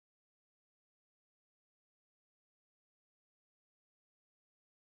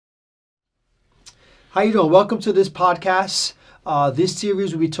How you doing? Welcome to this podcast. This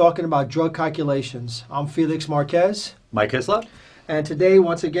series we'll be talking about drug calculations. I'm Felix Marquez. Mike Hislop. And today,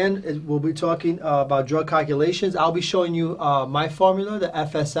 once again, we'll be talking about drug calculations. I'll be showing you my formula, the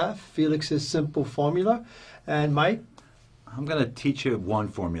F.S.F, Felix's simple formula. And Mike? I'm going to teach you one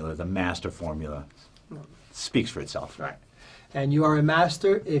formula, the master formula. Speaks for itself. Right. And you are a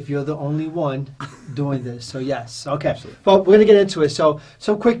master if you're the only one doing this. So yes, okay. Absolutely. But we're going to get into it. So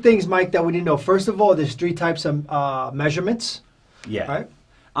some quick things, Mike, that we need to know. First of all, there's 3 types of measurements. Yeah. Right?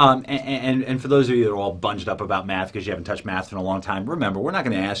 And for those of you that are all bunged up about math because you haven't touched math in a long time, remember, we're not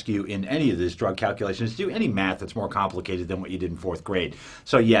going to ask you in any of these drug calculations to do any math that's more complicated than what you did in 4th grade.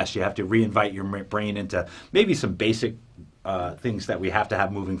 So yes, you have to reinvite your brain into maybe some basic things that we have to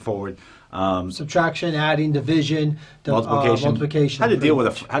have moving forward. Subtraction, adding, division, multiplication. How to deal with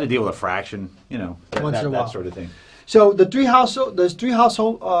a fraction, you know, that sort of thing. So there's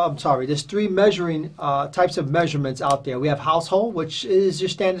three measuring types of measurements out there. We have household, which is your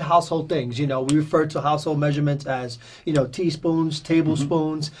standard household things. You know, we refer to household measurements as, you know, teaspoons,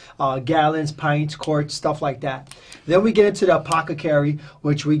 tablespoons, gallons, pints, quarts, stuff like that. Then we get into the apothecary,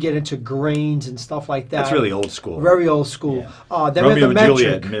 which we get into grains and stuff like that. That's really old school. Very old school. Yeah. Then we have the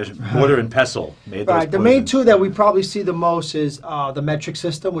metric. Juliet, mortar and pestle. Made those the main 2 that we probably see the most is the metric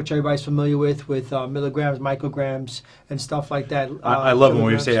system, which everybody's familiar with milligrams, micrograms, and stuff like that. I love when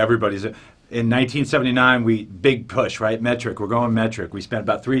we say everybody's. In 1979, big push, right? Metric. We're going metric. We spent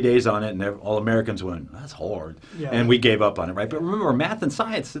about 3 days on it, and all Americans went, that's hard. Yeah. And we gave up on it, right? But remember, math and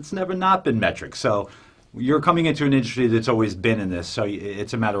science, it's never not been metric. So you're coming into an industry that's always been in this, so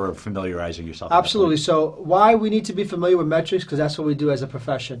it's a matter of familiarizing yourself. Absolutely. So why we need to be familiar with metrics, because that's what we do as a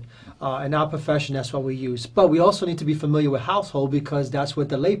profession. In our profession, that's what we use. But we also need to be familiar with household because that's what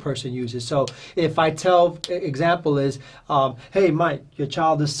the layperson uses. So if I tell, example is, hey, Mike, your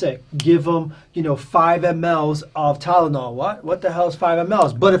child is sick. Give them, 5 mLs of Tylenol. What the hell is 5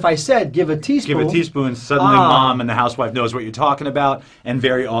 mLs? But if I said give a teaspoon. Give a teaspoon, suddenly mom and the housewife knows what you're talking about. And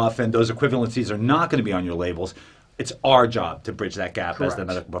very often those equivalencies are not going to be on your labels. It's our job to bridge that gap as the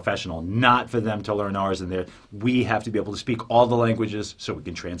medical professional, not for them to learn ours. And we have to be able to speak all the languages so we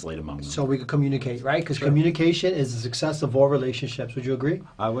can translate among them. So we can communicate, right? Because communication is the success of all relationships. Would you agree?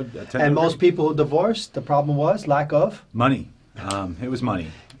 I would. And most people who divorce, the problem was lack of? Money. It was money.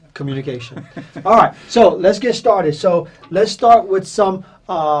 Communication. All right, so let's get started. So let's start with some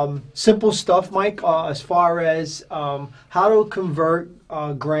simple stuff, Mike, as far as how to convert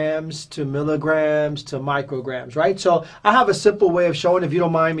grams to milligrams to micrograms, right? So I have a simple way of showing, if you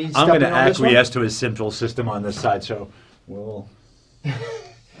don't mind me stepping on this one. I'm going to acquiesce to his simple system on this side, so we'll...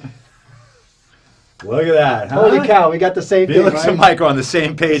 Look at that. Huh? Holy cow, we got the same thing, Felix and Mike are on the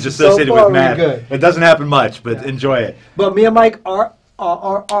same page associated so far, with math. good. It doesn't happen much, but enjoy it. But me and Mike are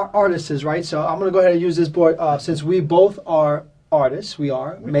artists, right? So I'm going to go ahead and use this board since we both are artists. We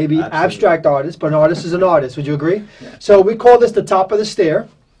are maybe abstract artists, but an artist is an artist. Would you agree? Yeah. So we call this the top of the stair.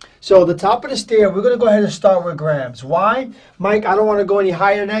 So the top of the stair, we're going to go ahead and start with grams. Why? Mike, I don't want to go any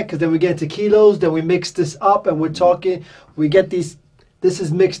higher than that because then we get into kilos, then we mix this up and we're talking, we get these. This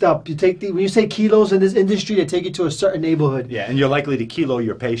is mixed up. When you say kilos in this industry, they take you to a certain neighborhood. Yeah, and you're likely to kilo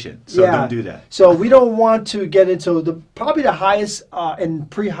your patient, so don't do that. So we don't want to get into probably the highest in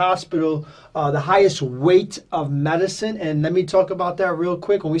pre-hospital, the highest weight of medicine. And let me talk about that real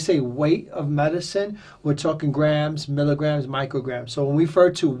quick. When we say weight of medicine, we're talking grams, milligrams, micrograms. So when we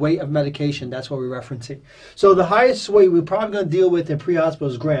refer to weight of medication, that's what we're referencing. So the highest weight we're probably going to deal with in pre-hospital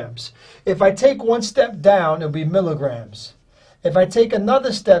is grams. If I take one step down, it'll be milligrams. If I take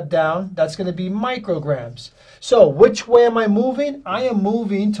another step down, that's going to be micrograms. So which way am I moving? I am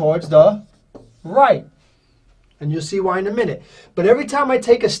moving towards the right. And you'll see why in a minute. But every time I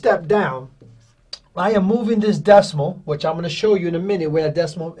take a step down, I am moving this decimal, which I'm going to show you in a minute where that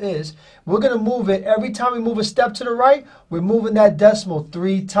decimal is. We're going to move it. Every time we move a step to the right, we're moving that decimal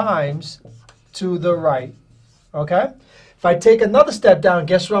 3 times to the right. Okay? If I take another step down,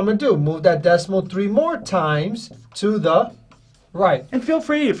 guess what I'm going to do? Move that decimal 3 more times to the right. And feel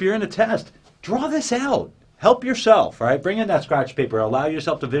free, if you're in a test, draw this out. Help yourself, right? Bring in that scratch paper. Allow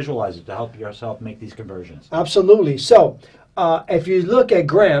yourself to visualize it to help yourself make these conversions. Absolutely. So if you look at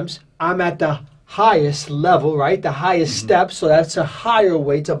grams, I'm at the highest level, right? The highest step. So that's a higher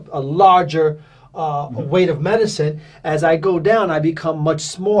weight, a larger weight of medicine. As I go down, I become much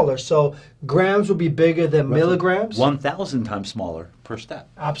smaller. So grams will be bigger than milligrams. 1,000 times smaller per step.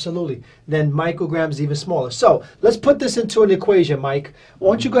 Absolutely. Then micrograms even smaller. So let's put this into an equation, Mike.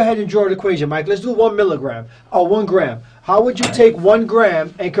 Why don't you go ahead and draw an equation, Mike? Let's do 1 milligram or 1 gram. How would you take 1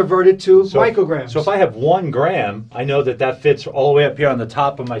 gram and convert it to micrograms? So if I have 1 gram, I know that that fits all the way up here on the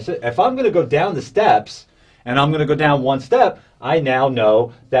top of my... If I'm going to go down the steps, and I'm going to go down 1 step, I now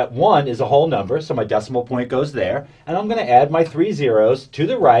know that 1 is a whole number, so my decimal point goes there, and I'm going to add my 3 zeros to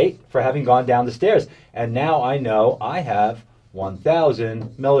the right for having gone down the stairs. And now I know I have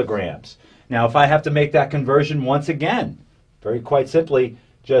 1,000 milligrams. Now if I have to make that conversion once again, very quite simply,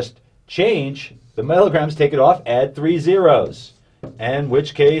 just change the milligrams, take it off, add 3 zeros, in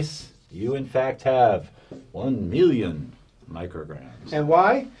which case you in fact have 1 million micrograms. And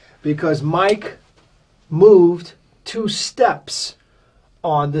why? Because Mike moved 2 steps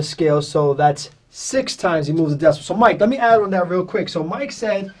on the scale, so that's 6 times he moved the decimal. So Mike, let me add on that real quick. So Mike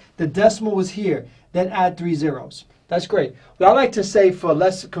said the decimal was here, then add 3 zeros. That's great. What I like to say for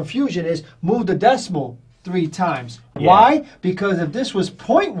less confusion is move the decimal 3 times. Yeah. Why? Because if this was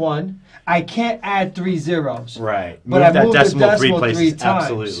 0.1, I can't add 3 zeros. Right. But I moved the decimal 3 times.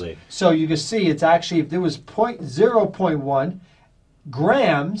 Absolutely. So you can see it's actually, if there was 0.1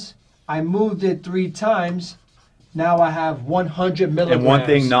 grams, I moved it 3 times. Now I have 100 milligrams. And one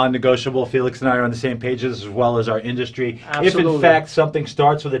thing non-negotiable, Felix and I are on the same page as well as our industry. Absolutely. If in fact something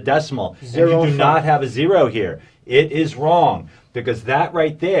starts with a decimal and you do not have a 0 here, it is wrong. Because that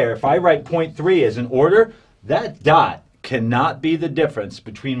right there, if I write 0.3 as an order, that dot cannot be the difference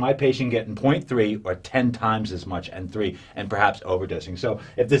between my patient getting 0.3 or 10 times as much and 3 and perhaps overdosing. So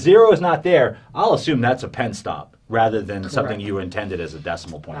if the 0 is not there, I'll assume that's a pen stop rather than something you intended as a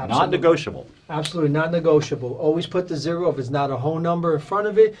decimal point. Absolutely. Not negotiable. Absolutely not negotiable. Always put the 0 if it's not a whole number in front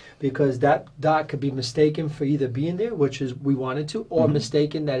of it, because that dot could be mistaken for either being there, which is we wanted to, or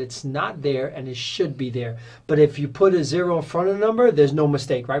mistaken that it's not there and it should be there. But if you put a 0 in front of the number, there's no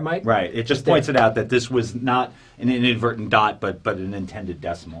mistake, right, Mike? Right. It just points it out that this was not an inadvertent dot, but an intended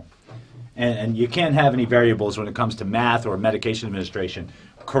decimal. And you can't have any variables when it comes to math or medication administration.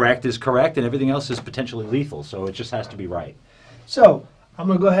 Correct is correct, and everything else is potentially lethal, so it just has to be right. So I'm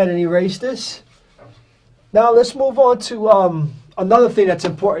going to go ahead and erase this. Now let's move on to another thing that's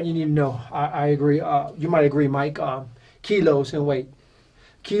important you need to know. I agree. You might agree, Mike. Kilos and weight.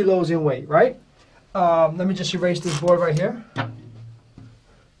 Kilos and weight, right? Let me just erase this board right here.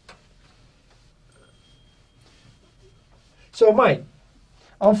 So, Mike,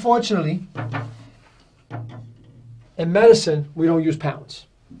 unfortunately, in medicine, we don't use pounds.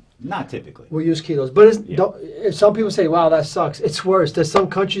 Not typically. We use kilos. But if some people say, wow, that sucks, it's worse. There's some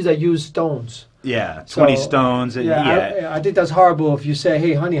countries that use stones. Yeah, 20 stones. And I think that's horrible if you say,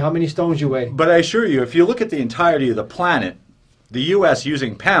 hey, honey, how many stones you weigh? But I assure you, if you look at the entirety of the planet, the U.S.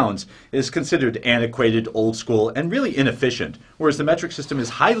 using pounds is considered antiquated, old school, and really inefficient, whereas the metric system is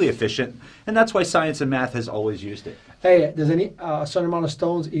highly efficient, and that's why science and math has always used it. Hey, does a certain amount of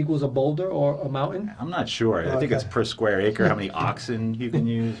stones equals a boulder or a mountain? I'm not sure. I think it's per square acre, how many oxen you can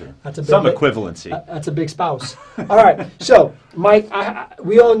use, or that's a some equivalency. That's a big spouse. All right, so, Mike,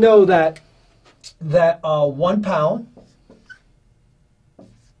 we all know that 1 pound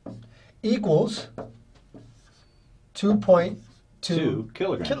equals 2.2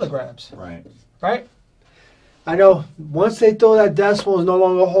 kilograms. Right. Right? I know once they throw that decimal, it's no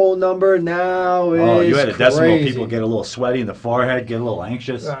longer a whole number. Now it's you had a decimal, crazy. people get a little sweaty in the forehead, get a little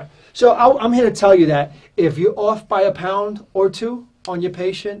anxious. Right. So I'm here to tell you that if you're off by a pound or 2 on your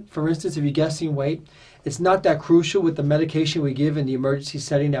patient, for instance, if you're guessing weight, it's not that crucial with the medication we give in the emergency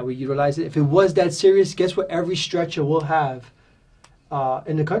setting that we utilize it. If it was that serious, guess what every stretcher will have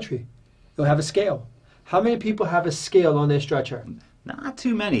in the country? They'll have a scale. How many people have a scale on their stretcher? Not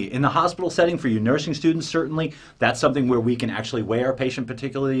too many. In the hospital setting, for you nursing students, certainly, that's something where we can actually weigh our patient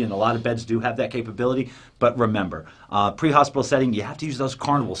particularly, and a lot of beds do have that capability. But remember, pre-hospital setting, you have to use those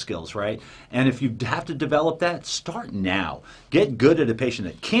carnival skills, right? And if you have to develop that, start now. Get good at a patient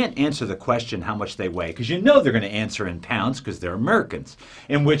that can't answer the question how much they weigh, because you know they're going to answer in pounds because they're Americans.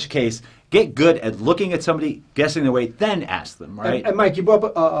 In which case, get good at looking at somebody, guessing their weight, then ask them, right? And Mike, you brought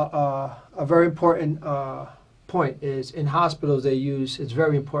up a very important point is in hospitals they use, it's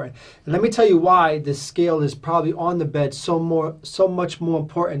very important. And let me tell you why this scale is probably on the bed so much more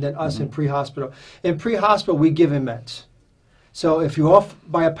important than us in pre-hospital. In pre-hospital, we give in meds. So if you're off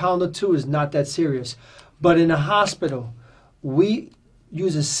by a pound or 2, it's not that serious. But in a hospital, we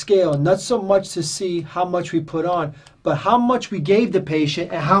use a scale, not so much to see how much we put on, but how much we gave the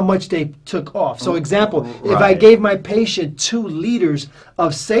patient and how much they took off. So example, if I gave my patient 2 liters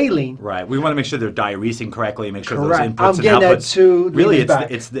of saline. Right. We want to make sure they're diuresing correctly, make sure those inputs I'm getting and outputs. That 2 really, liters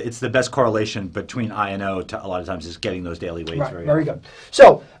back. it's the best correlation between I and O to, a lot of times is getting those daily weights. Right. Very good.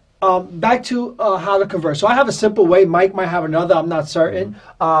 So back to how to convert. So I have a simple way. Mike might have another. I'm not certain.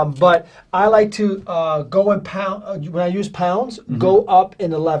 But I like to go in pound. When I use pounds, go up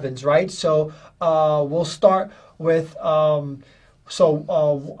in 11s, right? So we'll start with 11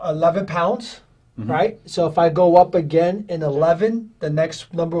 pounds, right? So if I go up again in 11, the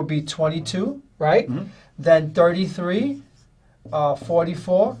next number will be 22, right? Then 33,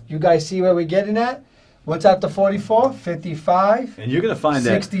 44. You guys see where we're getting at? What's at the 44? 55. And you're going to find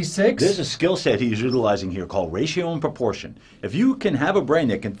 66. That there's a skill set he's utilizing here called ratio and proportion. If you can have a brain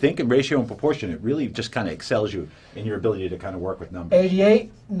that can think in ratio and proportion, it really just kind of excels you in your ability to kind of work with numbers.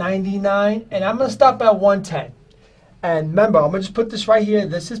 88, 99, and I'm going to stop at 110. And remember, I'm going to just put this right here.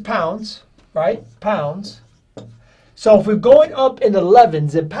 This is pounds, right? Pounds. So if we're going up in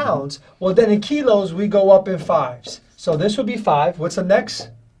 11s in pounds, well, then in kilos, we go up in 5s. So this would be 5. What's the next?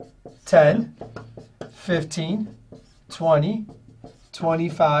 10. 15, 20,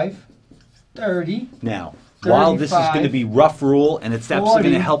 25, 30. Now, while this is going to be rough rule and it's absolutely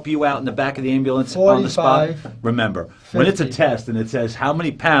going to help you out in the back of the ambulance on the spot, remember, 50. When it's a test and it says how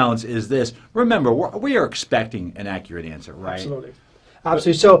many pounds is this, remember, we are expecting an accurate answer, right? Absolutely.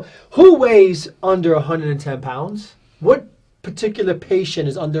 Absolutely. So who weighs under 110 pounds? What particular patient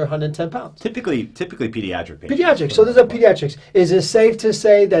is under 110 pounds? Typically pediatric patients. Pediatrics. So there's a pediatrics. Is it safe to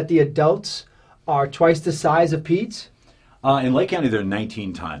say that the adults are twice the size of peds? In Lake County, they're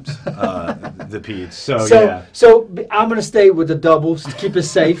 19 times the peds. So I'm going to stay with the doubles to keep it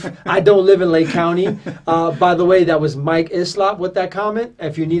safe. I don't live in Lake County. By the way, that was Mike Hislop with that comment.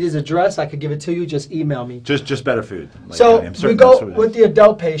 If you need his address, I could give it to you. Just email me. Just better food. So we go with the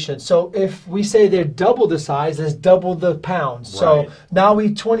adult patients. So if we say they're double the size, that's double the pounds. Right. So now we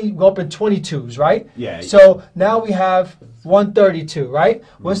go up in 22s, right? Yeah. So now we have 132, right?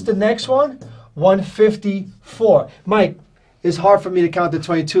 What's the next one? 154. Mike, it's hard for me to count the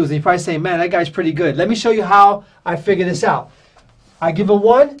 22s. And you're probably saying, man, that guy's pretty good. Let me show you how I figure this out. I give a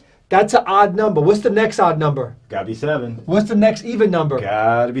 1. That's an odd number. What's the next odd number? Gotta be 7. What's the next even number?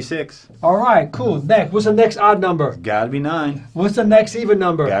 Gotta be 6. All right, cool. Next. What's the next odd number? Gotta be 9. What's the next even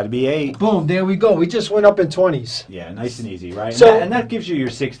number? Gotta be 8. Boom, there we go. We just went up in 20s. Yeah, nice and easy, right? So, and that gives you your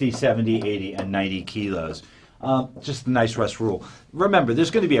 60, 70, 80, and 90 kilos. Just a nice rest rule. Remember,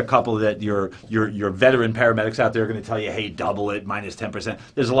 there's going to be a couple that your veteran paramedics out there are going to tell you, hey, double it, minus 10%.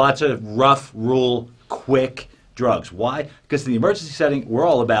 There's lots of rough rule, quick drugs. Why? Because in the emergency setting, we're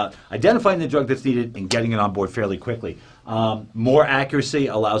all about identifying the drug that's needed and getting it on board fairly quickly. More accuracy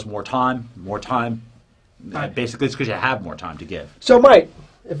allows more time. More time, basically, it's because you have more time to give. So, Mike,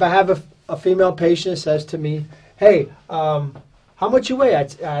 if I have a female patient says to me, hey, how much you weigh? I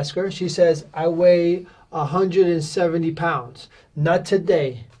ask her. She says, I weigh 170 pounds. Not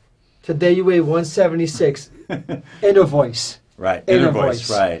today. Today you weigh 176. Inner voice. Right. Inner voice.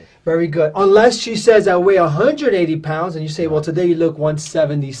 Right. Very good. Unless she says I weigh 180 pounds and you say, well, today you look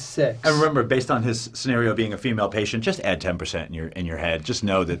 176. And remember, based on his scenario being a female patient, just add 10% in your head. Just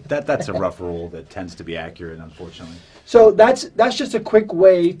know that's a rough rule that tends to be accurate, unfortunately. So that's just a quick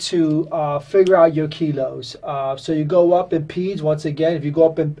way to figure out your kilos. So you go up in peds, once again, if you go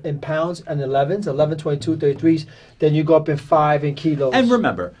up in pounds and 11s, 11, 22, 33s, then you go up in 5 in kilos. And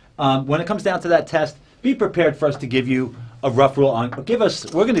remember, when it comes down to that test, be prepared for us to give you a rough rule on,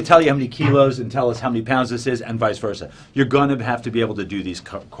 we're going to tell you how many kilos and tell us how many pounds this is and vice versa. You're going to have to be able to do these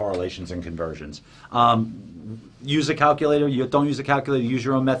correlations and conversions. Use a calculator. You don't use a calculator. Use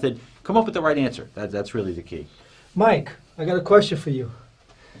your own method. Come up with the right answer. That's really the key. Mike, I got a question for you.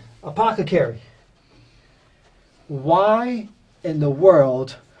 Apothecary. Why in the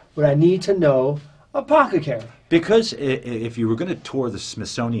world would I need to know apothecary? Because if you were going to tour the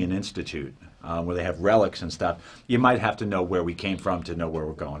Smithsonian Institute, where they have relics and stuff, you might have to know where we came from to know where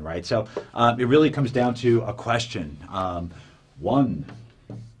we're going, right? So it really comes down to a question.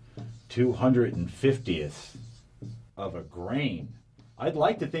 1/250th of a grain. I'd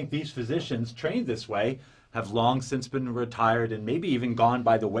like to think these physicians trained this way have long since been retired and maybe even gone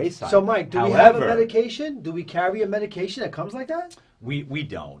by the wayside. So, Mike, do we have a medication? Do we carry a medication that comes like that? We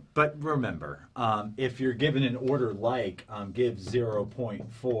don't. But remember, if you're given an order like give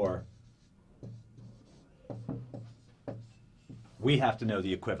 0.4, we have to know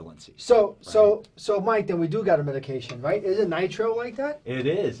the equivalency. So, Mike, then we do got a medication, right? Is it nitro like that? It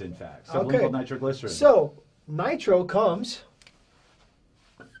is, in fact. Sublingual nitroglycerin. So, nitro comes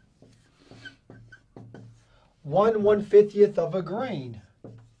 1/150th of a grain.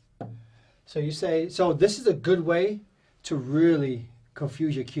 So you say, so this is a good way to really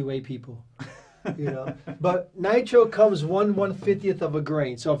confuse your QA people. You know, but nitro comes 1/150th of a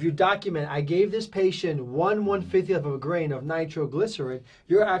grain. So if you document, I gave this patient 1/150th of a grain of nitroglycerin,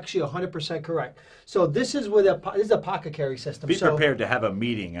 you're actually 100% correct. So this is where this is a pocket carry system. Be prepared to have a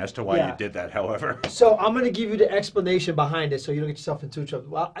meeting as to why you did that, however. So I'm going to give you the explanation behind it so you don't get yourself into trouble.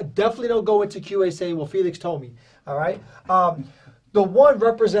 Well, I definitely don't go into QA saying, well, Felix told me. All right. The 1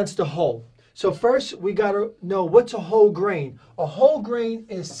 represents the whole. So first, we got to know what's a whole grain. A whole grain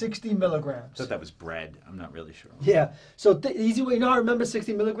is 60 milligrams. I thought that was bread. I'm not really sure. Yeah. So the easy way, you know how I remember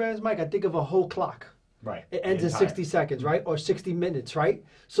 60 milligrams, Mike? I think of a whole clock. Right. It ends in 60 seconds, right? Or 60 minutes, right?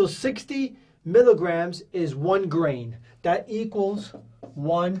 So 60 milligrams is 1 grain. That equals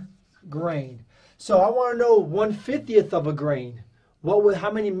 1 grain. So I want to know 1/50th of a grain.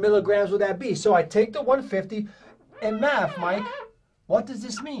 How many milligrams would that be? So I take the 150. In math, Mike, what does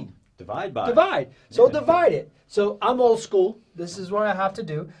this mean? Divide by. Divide. So divide it. So I'm old school. This is what I have to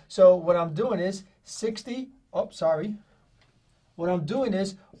do. So what I'm doing is 60. Oh, sorry. What I'm doing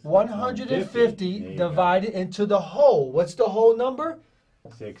is 150 divided into the whole. What's the whole number?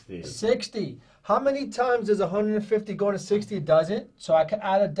 60. 60. How many times does 150 go to 60? It doesn't. So I can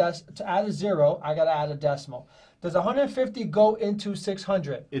add to add a 0, I got to add a decimal. Does 150 go into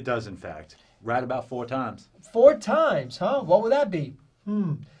 600? It does, in fact. Right about 4 times. 4 times, huh? What would that be?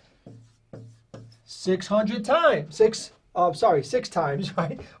 600 times. 6 times,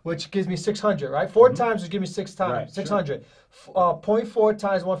 right? Which gives me 600, right? 4 times would give me 6 times. Right, 600. Sure. 0.4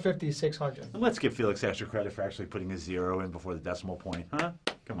 times 150 is 600. And let's give Felix extra credit for actually putting a 0 in before the decimal point, huh?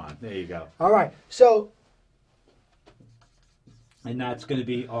 Come on, there you go. All right, so. And that's going to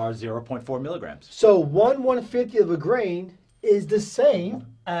be our 0.4 milligrams. So 1/150th of a grain is the same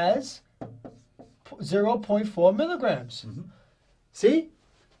as 0.4 milligrams. See?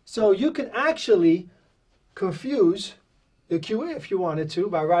 So you can actually confuse the QA if you wanted to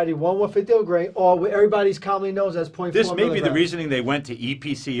by writing 1/150th of a grain, or what everybody's commonly knows as 0.4 This may milligrams. be the reasoning they went to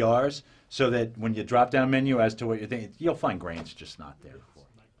EPCRs, so that when you drop down menu as to what you're thinking, you'll find grains just not there.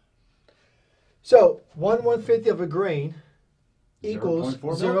 So 1/150th of a grain equals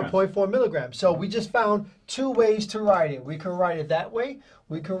 0.4 milligrams. So we just found 2 ways to write it. We can write it that way,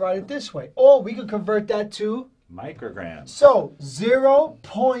 we can write it this way, or we can convert that to micrograms. So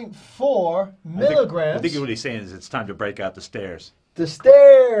 0.4 milligrams. I think what he's saying is it's time to break out the stairs. The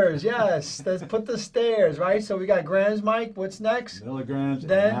stairs, yes. Let's put the stairs, right? So we got grams, Mike. What's next? Milligrams,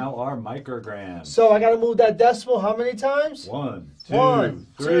 then, and now our micrograms. So I got to move that decimal how many times? 1, 2, 1,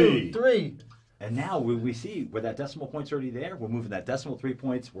 3. 2, 3. And now we see where that decimal point's already there. We're moving that decimal 3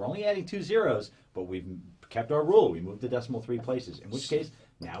 points. We're only adding 2 zeros, but we've kept our rule. We moved the decimal 3 places, in which case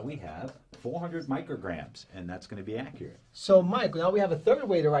now we have 400 micrograms, and that's going to be accurate. So, Mike, now we have a third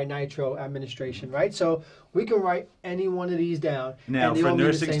way to write nitro administration, right? So we can write any one of these down. Now, for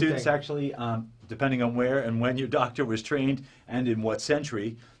nursing students, actually, depending on where and when your doctor was trained and in what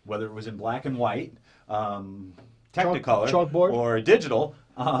century, whether it was in black and white, Technicolor, chalkboard, or digital,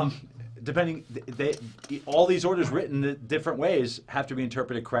 depending, all these orders written different ways have to be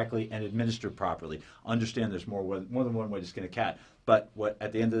interpreted correctly and administered properly. Understand there's more than one way to skin a cat, but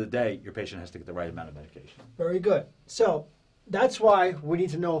at the end of the day, your patient has to get the right amount of medication. Very good. So that's why we need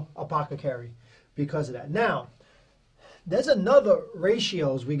to know apothecary because of that. Now, there's another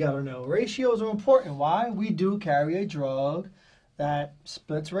ratios we got to know. Ratios are important. Why? We do carry a drug that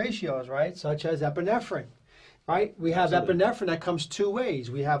splits ratios, right? Such as epinephrine. Right? We have epinephrine that comes 2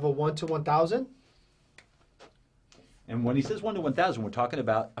 ways. We have a 1 to 1,000. And when he says 1 to 1,000, we're talking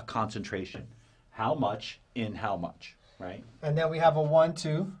about a concentration. How much in how much, right? And then we have a 1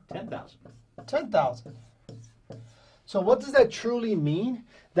 to 10,000. 10,000. So what does that truly mean?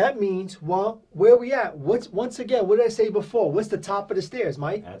 That means, well, where are we at? Once again, what did I say before? What's the top of the stairs,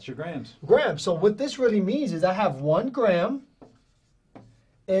 Mike? That's your grams. Grams. So what this really means is I have 1 gram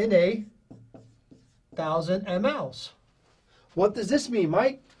in a 1,000 mLs. What does this mean,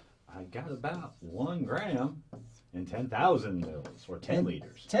 Mike? I got about 1 gram in 10,000 mils, or 10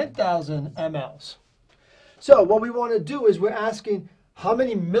 liters. 10,000 mLs. So what we want to do is we're asking how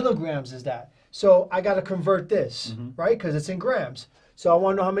many milligrams is that? So I got to convert this, right? Because it's in grams. So I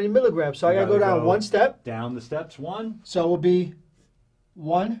want to know how many milligrams. So I got to go down 1 step. Down the steps 1. So it will be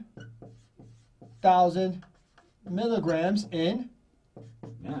 1,000 milligrams in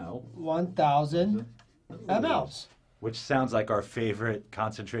now 1,000 mLs. Which sounds like our favorite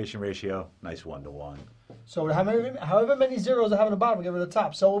concentration ratio. Nice 1 to 1. So however many zeros I have on the bottom, we get rid of the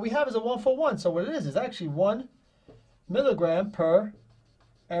top. So what we have is a 1 for 1. So what it is actually 1 milligram per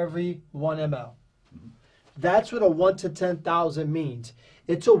every 1 ml. That's what a 1 to 10,000 means.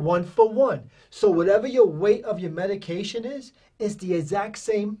 It's a 1 for 1. So whatever your weight of your medication is, it's the exact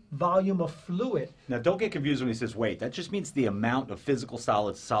same volume of fluid. Now, don't get confused when he says weight. That just means the amount of physical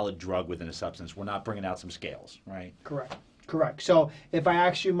solid drug within a substance. We're not bringing out some scales, right? Correct. Correct. So if I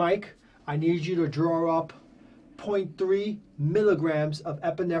ask you, Mike, I need you to draw up 0.3 milligrams of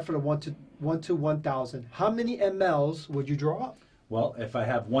epinephrine 1 to 1,000. How many mLs would you draw up? Well, if I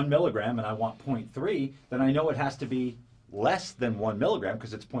have 1 milligram and I want 0.3, then I know it has to be less than 1 milligram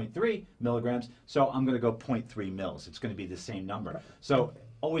because it's 0.3 milligrams. So I'm going to go 0.3 mils. It's going to be the same number. Right. So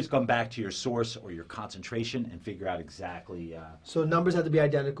always come back to your source or your concentration and figure out exactly. So numbers have to be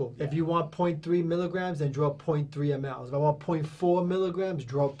identical. Yeah. If you want 0.3 milligrams, then draw 0.3 mLs. If I want 0.4 milligrams,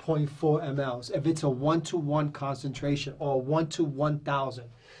 draw 0.4 mLs. If it's a 1-to-1 concentration or 1 to 1,000.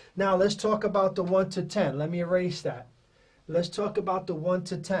 Now let's talk about the 1 to 10. Let me erase that. Let's talk about the 1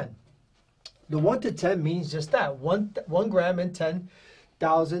 to 10. The 1 to 10 means just that, 1 gram and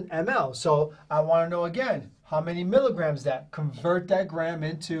 10,000 ml. So I want to know again, how many milligrams that? Convert that gram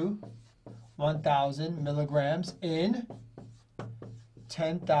into 1,000 milligrams in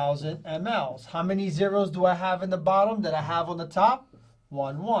 10,000 mLs. How many zeros do I have in the bottom that I have on the top?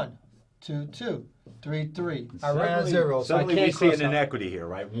 1, 1, 2, 2, 3, 3. I ran out of zeros. Suddenly we see an inequity here,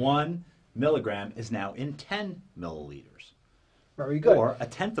 right? 1 milligram is now in 10 milliliters. Very good. Or a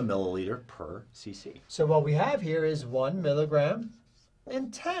tenth of milliliter per cc. So what we have here is 1 milligram in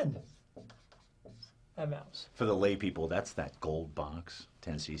 10 mLs. For the lay people, that's that gold box,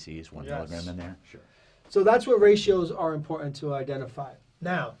 10 cc's, 1 milligram in there. Sure. So that's what ratios are important to identify.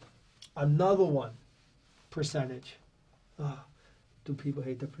 Now, another one, percentage. Do people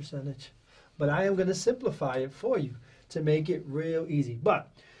hate the percentage? But I am going to simplify it for you to make it real easy. But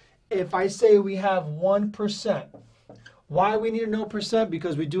if I say we have 1%, why we need to know percent?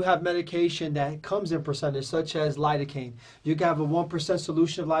 Because we do have medication that comes in percentage, such as lidocaine. You can have a 1%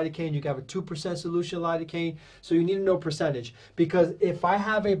 solution of lidocaine. You can have a 2% solution of lidocaine. So you need to know percentage. Because if I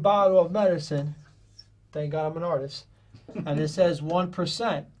have a bottle of medicine, thank God I'm an artist, and it says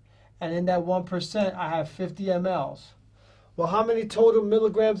 1%, and in that 1% I have 50 mLs. Well, how many total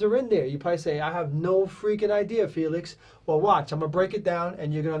milligrams are in there? You probably say, I have no freaking idea, Felix. Well, watch. I'm going to break it down,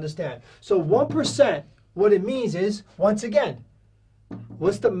 and you're going to understand. So 1%, what it means is, once again,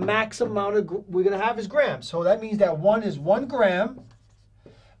 what's the max amount of we're going to have is grams. So that means that 1 is 1 gram.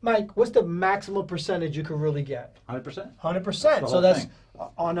 Mike, what's the maximum percentage you can really get? 100%. 100%. So that's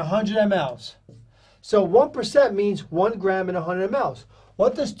on 100 mLs. So 1% means 1 gram in 100 mLs.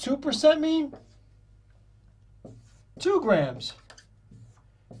 What does 2% mean? 2 grams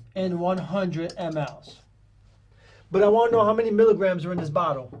in 100 mLs. But I want to know how many milligrams are in this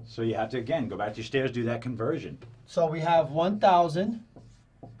bottle. So you have to, again, go back to your stairs, do that conversion. So we have 1,000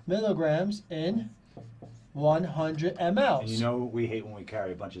 milligrams in 100 mLs. And you know we hate when we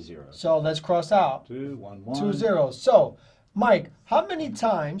carry a bunch of zeros. So let's cross out. 2, 1, 1. 2 zeros. So, Mike, how many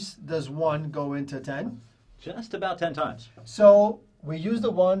times does 1 go into 10? Just about 10 times. So we use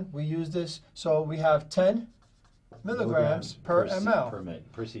the 1, we use this. So we have 10 milligrams per ml.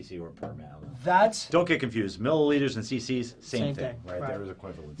 Per cc or per ml. That's... Don't get confused. Milliliters and cc's, same thing. Right? There is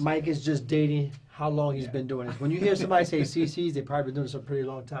equivalence. Mike is just dating how long he's been doing this. When you hear somebody say cc's, they've probably been doing this a pretty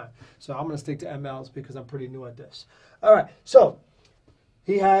long time. So I'm going to stick to mLs because I'm pretty new at this. All right. So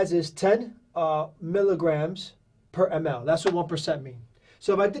he has his 10 milligrams per ml. That's what 1% means.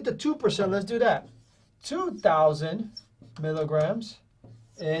 So if I did the 2%, let's do that. 2,000 milligrams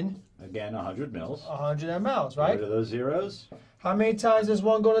in... Again, 100 mils. 100 mLs, right? Get rid of those zeros. How many times does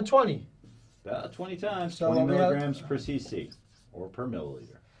 1 go to 20? About 20 times. So 20 milligrams per cc or per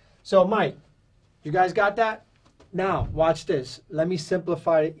milliliter. So, Mike, you guys got that? Now, watch this. Let me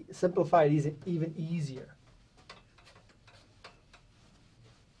simplify it even easier.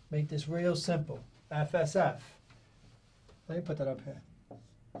 Make this real simple. F.S.F. Let me put that up here.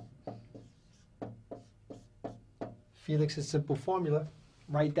 Felix's simple formula.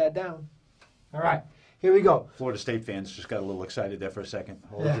 Write that down. All right, here we go. Florida State fans just got a little excited there for a second.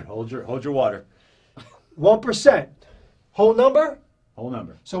 Hold your water. 1%. Whole number? Whole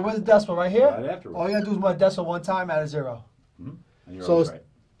number. So where's the decimal? Right here? Right afterwards. All you gotta do is one decimal one time, add a 0. Mm-hmm. And you're so always it's right.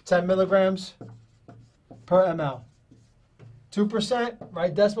 10 milligrams per ml. 2%,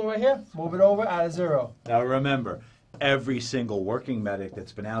 right decimal right here, move it over, add a 0. Now remember, every single working medic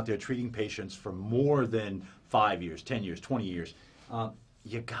that's been out there treating patients for more than 5 years, 10 years, 20 years,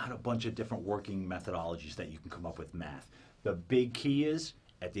 you got a bunch of different working methodologies that you can come up with math. The big key is,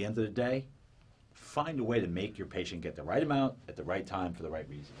 at the end of the day, find a way to make your patient get the right amount at the right time for the right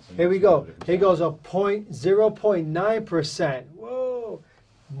reasons. And here we go. Here goes a 0.9%. Whoa.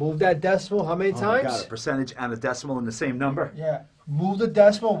 Move that decimal how many times? My God, a percentage and a decimal in the same number. Yeah. Move the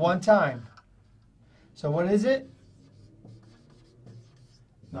decimal 1 time. So what is it?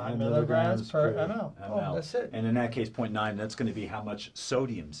 9 milligrams per ml. Oh, that's it. And in that case, 0.9, that's going to be how much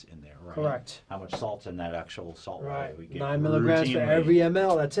sodium's in there, right? Correct. How much salt's in that actual salt right. we get 9 milligrams for every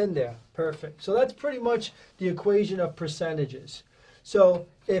ml that's in there. Perfect. So that's pretty much the equation of percentages. So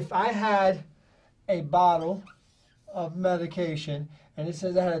if I had a bottle of medication and it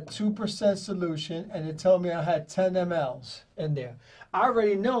says I had a 2% solution and it told me I had 10 mLs in there, I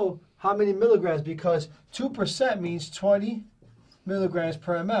already know how many milligrams because 2% means 20 milligrams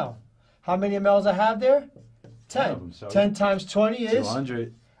per ml. How many mLs I have there? 10. So 10 times 20 is?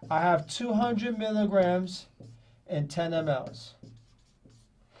 200. I have 200 milligrams in 10 mLs.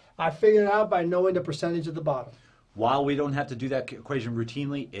 I figured it out by knowing the percentage of the bottle. While we don't have to do that equation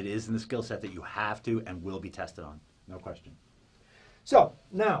routinely, it is in the skill set that you have to and will be tested on. No question. So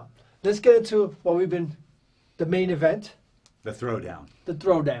now, let's get into what the main event. The throwdown. The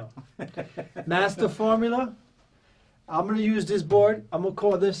throwdown. Master formula. I'm going to use this board. I'm going to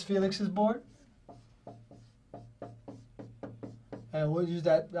call this Felix's board. And we'll use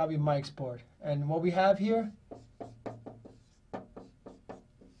that. That'll be Mike's board. And what we have here,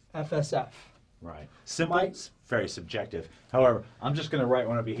 F.S.F. Right. Simple, very subjective. However, I'm just going to write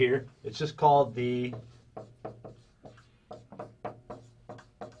one over here. It's just called the,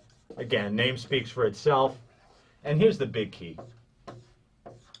 again, name speaks for itself. And here's the big key.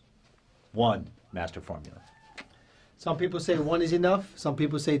 1, master formula. Some people say 1 is enough. Some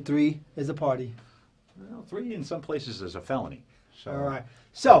people say 3 is a party. Well, 3 in some places is a felony. So. All right.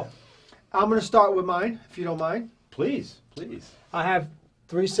 So I'm going to start with mine, if you don't mind. Please, please. I have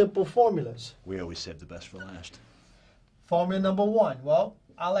 3 simple formulas. We always save the best for last. Formula number 1. Well,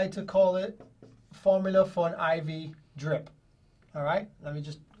 I like to call it formula for an IV drip. All right. Let me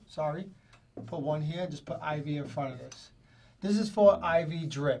just, put 1 here. Just put IV in front of this. This is for IV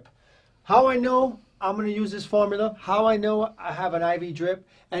drip. How I know I'm going to use this formula, how I know I have an IV drip,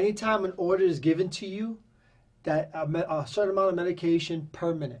 anytime an order is given to you, that a certain amount of medication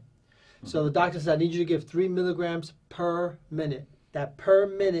per minute. So the doctor says, I need you to give 3 milligrams per minute. That per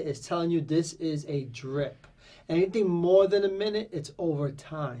minute is telling you this is a drip. Anything more than a minute, it's over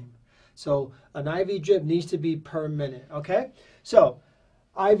time. So an IV drip needs to be per minute, okay? So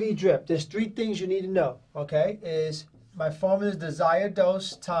IV drip, there's 3 things you need to know, okay? Is my formula is desired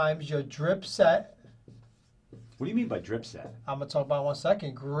dose times your drip set. What do you mean by drip set? I'm going to talk about it in 1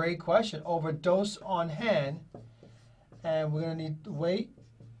 second. Great question. Overdose on hand. And we're going to need weight,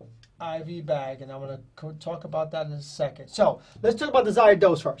 IV bag. And I'm going to talk about that in a second. So let's talk about desired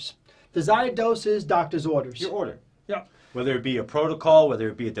dose first. Desired dose is doctor's orders. Your order. Yeah. Whether it be a protocol, whether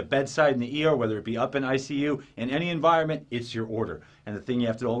it be at the bedside in the ER, whether it be up in ICU, in any environment, it's your order. And the thing you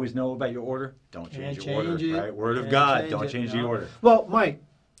have to always know about your order, don't change your order. Right? Word of God, don't change the order. Well, Mike,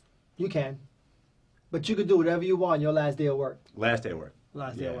 you can. But you can do whatever you want your last day of work. Last day of work.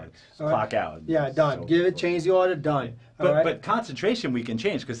 Last day of work. Clock out. Yeah, done. So give it, change the order, done. But concentration we can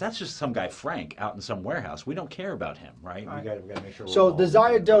change because that's just some guy Frank out in some warehouse. We don't care about him, right? We got to make sure. So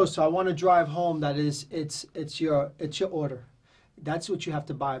desired dose. So I want to drive home that is it's your order. That's what you have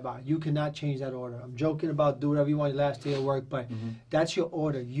to buy by. You cannot change that order. I'm joking about do whatever you want your last day of work, but that's your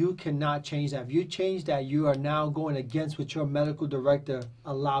order. You cannot change that. If you change that, you are now going against what your medical director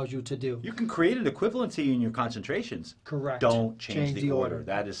allows you to do. You can create an equivalency in your concentrations. Correct. Don't change the order.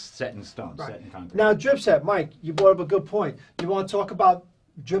 That is set in stone, set in concrete. Now, drip set. Mike, you brought up a good point. You want to talk about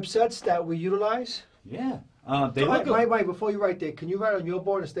drip sets that we utilize? Yeah. Mike, before you write there, can you write on your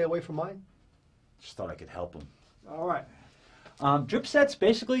board and stay away from mine? Just thought I could help him. All right. Drip sets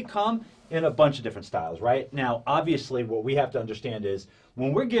basically come in a bunch of different styles, right? Now, obviously, what we have to understand is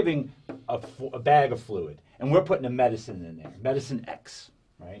when we're giving a bag of fluid and we're putting a medicine in there, medicine X,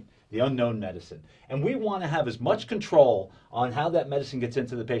 right? The unknown medicine. And we want to have as much control on how that medicine gets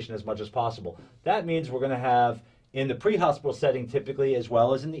into the patient as much as possible. That means we're going to have, in the pre-hospital setting typically, as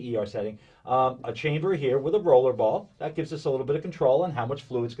well as in the ER setting, a chamber here with a roller ball. That gives us a little bit of control on how much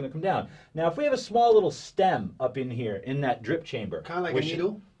fluid's going to come down. Now, if we have a small little stem up in here, in that drip chamber, kind of like a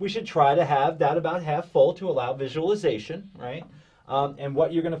needle, we should try to have that about half full to allow visualization, right? And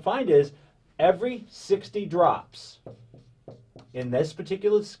what you're going to find is every 60 drops in this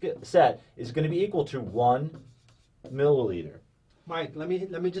particular set is going to be equal to 1 milliliter. Mike, let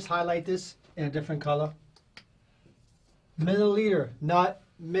me just highlight this in a different color. Milliliter, not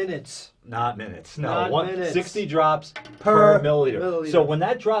minutes. Not minutes. No, not minutes. 60 drops per milliliter. So when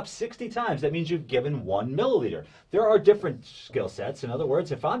that drops 60 times, that means you've given 1 milliliter. There are different skill sets. In other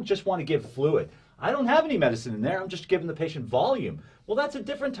words, if I just want to give fluid, I don't have any medicine in there. I'm just giving the patient volume. Well, that's a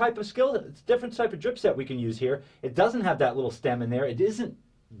different type of skill. It's a different type of drip set we can use here. It doesn't have that little stem in there. It isn't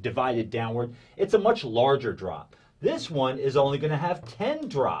divided downward. It's a much larger drop. This one is only going to have 10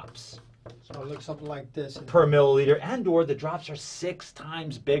 drops. So it looks something like this. Per milliliter, and or the drops are 6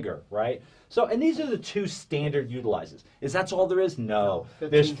 times bigger, right? So, and these are the 2 standard utilizers. Is that's all there is? No.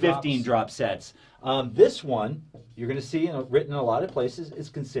 There's 15 drop sets. This one, you're going to see written in a lot of places, is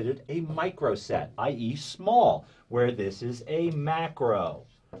considered a micro set, i.e. small, where this is a macro,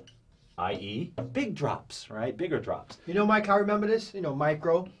 i.e. big drops, right? Bigger drops. You know, Mike, I remember this. You know,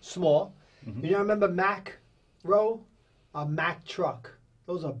 micro, small. You know, remember macro? A Mack truck.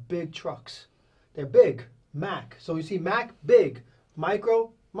 Those are big trucks. They're big. Mac. So you see Mac, big.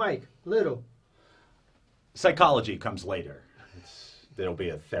 Micro, Mike, little. Psychology comes later. There'll be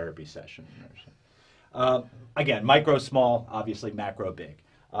a therapy session. Again, micro, small, obviously macro, big.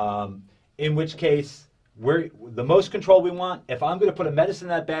 In which case, the most control we want, if I'm going to put a medicine in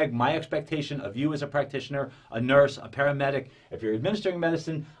that bag, my expectation of you as a practitioner, a nurse, a paramedic, if you're administering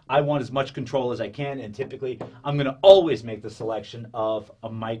medicine, I want as much control as I can, and typically I'm going to always make the selection of a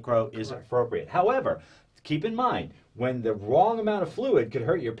micro is appropriate. However, keep in mind, when the wrong amount of fluid could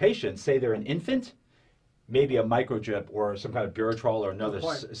hurt your patient, say they're an infant, maybe a micro drip or some kind of Buretrol or another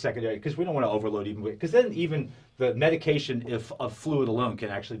secondary, because we don't want to overload because then even the medication of fluid alone can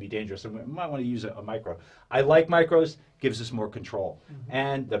actually be dangerous, and we might want to use a micro. I like micros, gives us more control.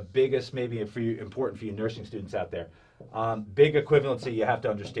 And the biggest, maybe important for you nursing students out there, big equivalency you have to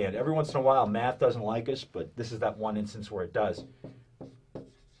understand. Every once in a while, math doesn't like us, but this is that one instance where it does.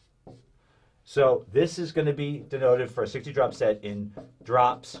 So this is going to be denoted for a 60 drop set in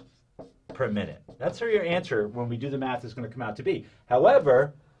drops per minute. That's how your answer when we do the math is going to come out to be.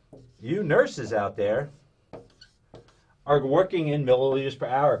 However, you nurses out there are working in milliliters per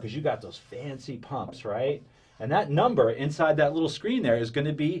hour because you got those fancy pumps, right? And that number inside that little screen there is going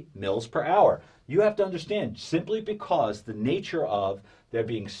to be mils per hour. You have to understand, simply because the nature of there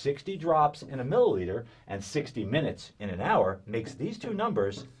being 60 drops in a milliliter and 60 minutes in an hour makes these 2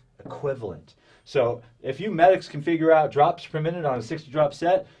 numbers equivalent. So if you medics can figure out drops per minute on a 60 drop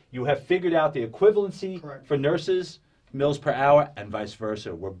set, you have figured out the equivalency for nurses, mils per hour, and vice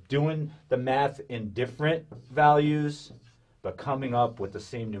versa. We're doing the math in different values, but coming up with the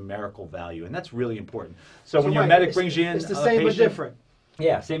same numerical value, and that's really important. So when your medic brings you in, it's the same but different.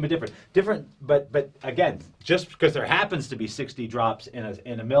 Yeah, same but different. Different, but again, just because there happens to be 60 drops in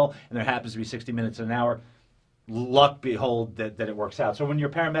a mill and there happens to be 60 minutes in an hour, luck behold that it works out. So when your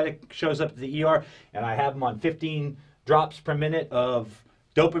paramedic shows up at the ER and I have them on 15 drops per minute of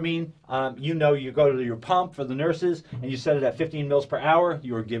dopamine, you go to your pump for the nurses and you set it at 15 mils per hour,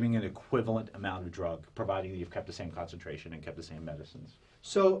 you are giving an equivalent amount of drug, providing that you've kept the same concentration and kept the same medicines.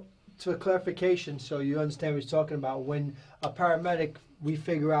 So, to clarification, so you understand what he's talking about, when a paramedic, we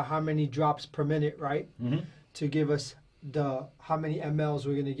figure out how many drops per minute, right? To give us how many mLs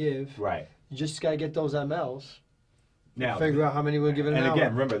we're going to give. Right. You just got to get those mLs. Now, figure out how many we're giving an hour. And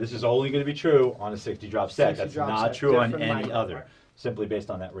again, remember, this is only going to be true on a 60 drop set. That's not true on any other. Simply based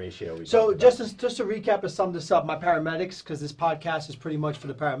on that ratio. So just to recap and sum this up, my paramedics, because this podcast is pretty much for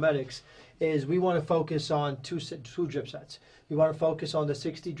the paramedics, is we want to focus on two drip sets. We want to focus on the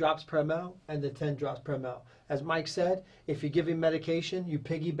 60 drops per ml and the 10 drops per ml. As Mike said, if you're giving medication, you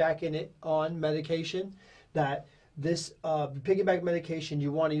piggybacking it on medication, that this piggyback medication,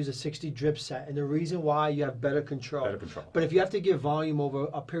 you want to use a 60 drip set, and the reason why, you have better control. But if you have to give volume over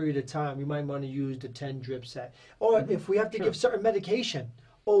a period of time, you might want to use the 10 drip set. Or if we have to give certain medication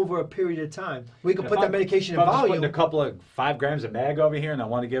over a period of time, we can put that medication in volume. If I'm putting a couple of 5 grams of mag over here and I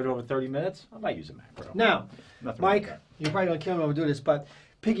want to give it over 30 minutes, I might use a macro. Now, Mike, you're probably going to kill me when we do this, but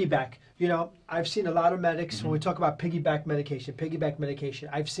piggyback. You know, I've seen a lot of medics, when we talk about piggyback medication,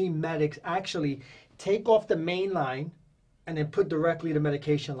 I've seen medics actually take off the main line and then put directly the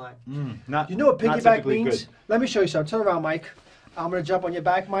medication line. You know what piggyback means? Let me show you something. Turn around, Mike. I'm going to jump on your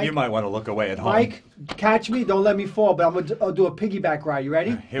back, Mike. You might want to look away at home. Mike, catch me. Don't let me fall, but I'll do a piggyback ride. You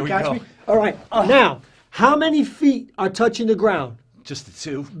ready? Here we go. Me? All right. Now, how many feet are touching the ground? Just the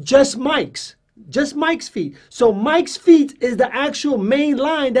 2. Just Mike's. Just Mike's feet. So Mike's feet is the actual main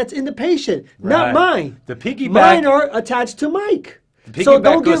line that's in the patient, not mine. The piggyback. Mine are attached to Mike. The piggyback so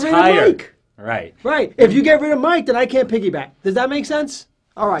don't get rid higher. of Mike. Right. Right. If you get rid of Mike, then I can't piggyback. Does that make sense?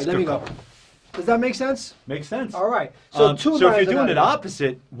 All right, let me go. Does that make sense? Makes sense. All right. So so if you're doing it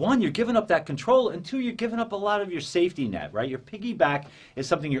opposite, 1, you're giving up that control, and 2, you're giving up a lot of your safety net, right? Your piggyback is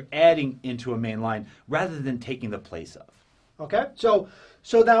something you're adding into a main line rather than taking the place of. Okay. So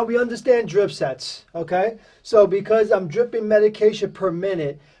now we understand drip sets. Okay. So because I'm dripping medication per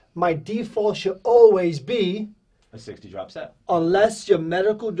minute, my default should always be a 60 drop set. Unless your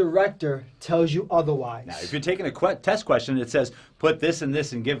medical director tells you otherwise. Now, if you're taking a test question that says put this and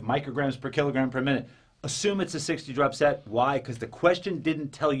this and give micrograms per kilogram per minute, assume it's a 60 drop set. Why? Because the question didn't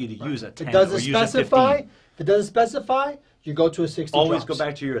tell you to use a 10 or use a 15. If it doesn't specify, you go to a 60 Always drops. go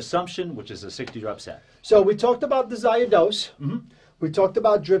back to your assumption, which is a 60 drop set. So we talked about desired dose. We talked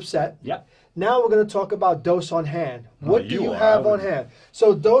about drip set. Yep. Now we're going to talk about dose on hand. What do you have on hand?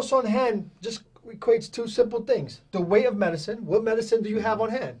 So dose on hand just equates two simple things. The weight of medicine. What medicine do you have on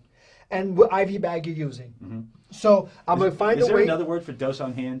hand? And what IV bag you're using. So I'm going to find the weight. Is there another word for dose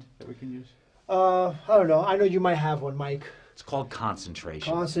on hand that we can use? I don't know. I know you might have one, Mike. It's called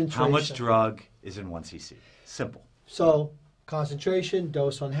concentration. Concentration. How much drug is in 1 cc? Simple. So concentration,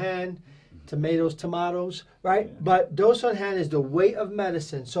 dose on hand, tomatoes, right? Yeah. But dose on hand is the weight of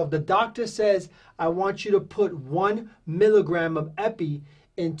medicine. So if the doctor says, I want you to put 1 milligram of epi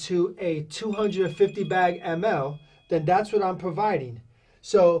into a 250 bag ml, then that's what I'm providing.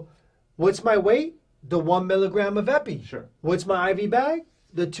 So what's my weight? The 1 milligram of epi. Sure. What's my IV bag?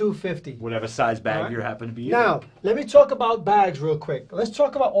 The 250. Whatever size bag you happen to be using. Now, let me talk about bags real quick. Let's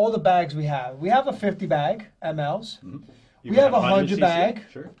talk about all the bags we have. We have a 50 bag mLs. We have a 100 bag.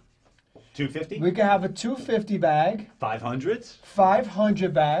 Sure. 250? We can have a 250 bag. 500s?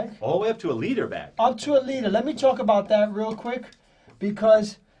 500 bag. All the way up to a liter bag. Up to a liter. Let me talk about that real quick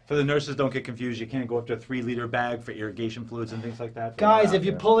because... For the nurses, don't get confused. You can't go up to a 3-liter bag for irrigation fluids and things like that. Guys, if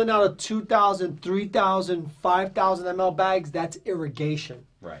you're pulling out a 2,000, 3,000, 5,000 ml bags, that's irrigation.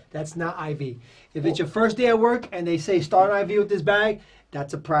 Right. That's not IV. If it's your first day at work and they say start an IV with this bag,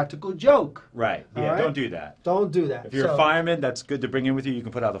 that's a practical joke. Right. Yeah, don't do that. Don't do that. If you're a fireman, that's good to bring in with you. You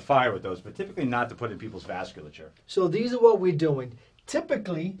can put out the fire with those, but typically not to put in people's vasculature. So these are what we're doing.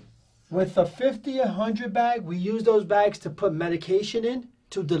 Typically, with a 50, 100 bag, we use those bags to put medication in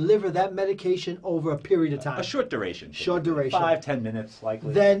to deliver that medication over a period of time. A short duration. Short duration. 5-10 minutes,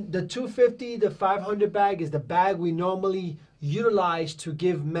 likely. Then the 250, the 500 bag is the bag we normally utilize to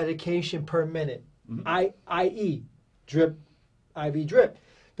give medication per minute, i.e. drip, IV drip.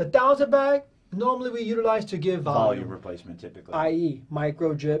 The 1,000 bag, normally we utilize to give volume replacement, typically. I.e.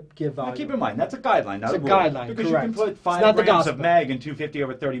 micro drip, give volume. Now keep in mind, that's a guideline. It's a guideline, because correct. You can put 5 grams of mag in 250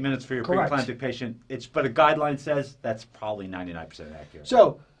 over 30 minutes for your preeclamptic patient. But a guideline says that's probably 99% accurate.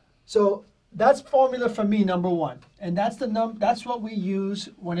 So that's formula for me, number 1. And that's that's what we use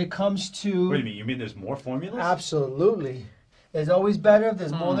when it comes to... Wait a minute, you mean there's more formulas? Absolutely. It's always better if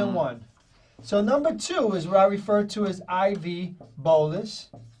there's more than one. So number 2 is what I refer to as IV bolus.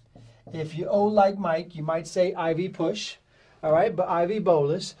 If you like Mike, you might say IV push, all right, but IV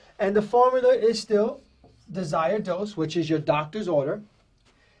bolus. And the formula is still desired dose, which is your doctor's order,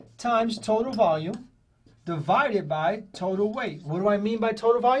 times total volume, divided by total weight. What do I mean by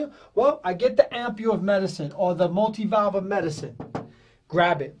total volume? Well, I get the ampule of medicine or the multivalve of medicine.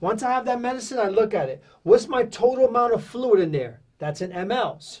 Grab it. Once I have that medicine, I look at it. What's my total amount of fluid in there? That's in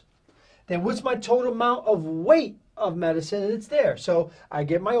mLs. Then what's my total amount of weight of medicine? And it's there. So I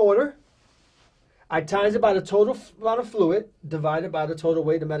get my order. I times it by the total amount of fluid divided by the total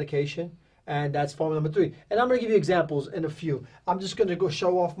weight of medication. And that's formula number 3. And I'm going to give you examples in a few. I'm just going to go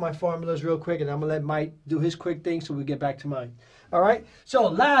show off my formulas real quick. And I'm going to let Mike do his quick thing so we get back to mine. All right. So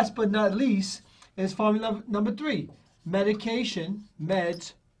last but not least is formula number 3. Medication,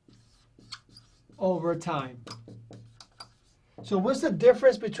 meds, over time. So what's the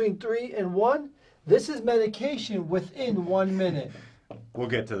difference between 3 and 1? This is medication within 1 minute. We'll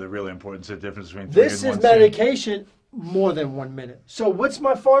get to the really important difference between 3 and 1. This is medication more than 1 minute. So what's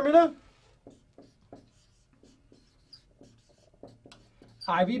my formula?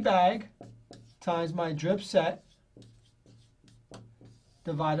 IV bag times my drip set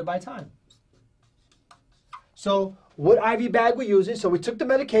divided by time. So what IV bag we're using, so we took the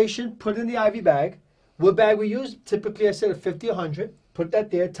medication, put it in the IV bag. What bag we use? Typically I said a 50 or 100. Put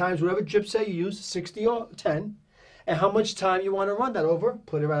that there times whatever drip set you use, 60 or 10. And how much time you want to run that over,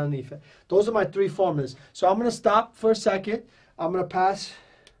 put it right underneath it. Those are my 3 formulas. So I'm going to stop for a second. I'm going to pass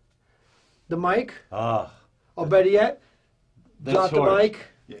the mic. Or better yet, drop the mic.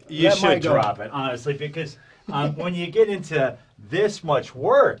 You should drop it, honestly, because when you get into this much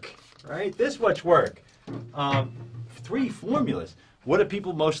work, right? This much work, 3 formulas. What do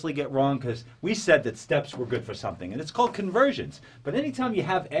people mostly get wrong? Because we said that steps were good for something, and it's called conversions. But anytime you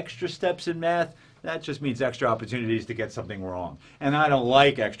have extra steps in math, that just means extra opportunities to get something wrong. And I don't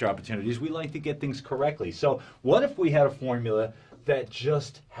like extra opportunities. We like to get things correctly. So what if we had a formula that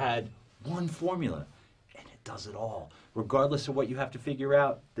just had 1 formula, and it does it all? Regardless of what you have to figure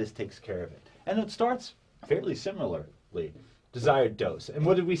out, this takes care of it. And it starts fairly similarly. desired dose. And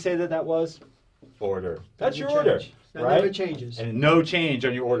what did we say that was? Order. That's your Change. order, That right? never changes. And no change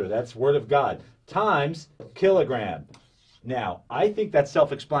on your order. That's word of God. Times kilogram. Now, I think that's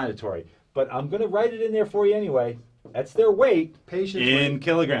self-explanatory, but I'm going to write it in there for you anyway. That's their weight in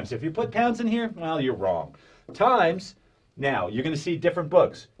kilograms. If you put pounds in here, well, you're wrong. Times, now, you're going to see different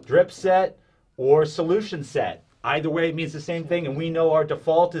books. Drip set or solution set. Either way, it means the same thing, and we know our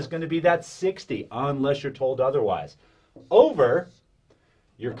default is going to be that 60, unless you're told otherwise. Over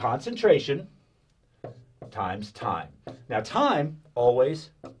your concentration times time. Now, time,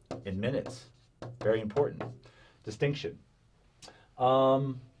 always in minutes. Very important distinction.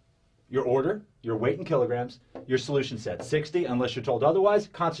 Your order, your weight in kilograms, your solution set, 60, unless you're told otherwise.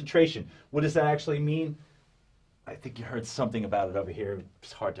 Concentration, what does that actually mean? I think you heard something about it over here.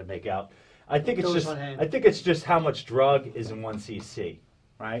 It's hard to make out. I think it's just how much drug is in 1 cc,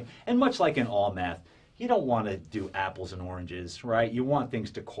 right? And much like in all math, you don't want to do apples and oranges, right? You want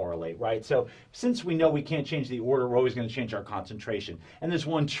things to correlate, right? So since we know we can't change the order, we're always going to change our concentration. And there's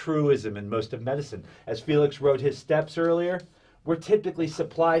one truism in most of medicine. As Felix wrote his steps earlier, we're typically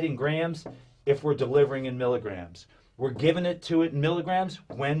supplied in grams if we're delivering in milligrams. We're giving it to it in milligrams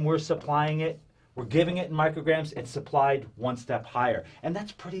when we're supplying it. We're giving it in micrograms. It's supplied one step higher. And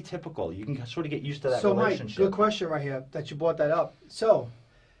that's pretty typical. You can sort of get used to that relationship. So Mike, good question right here that you brought that up. So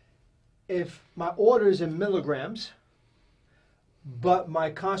if my order is in milligrams, but my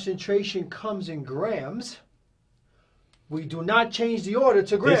concentration comes in grams, we do not change the order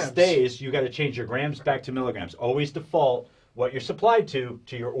to grams. This stays, you got to change your grams back to milligrams. Always default what you're supplied to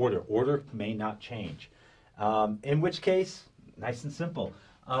your order. Order may not change. In which case, nice and simple.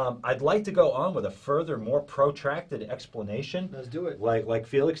 I'd like to go on with a further, more protracted explanation. Let's do it. Like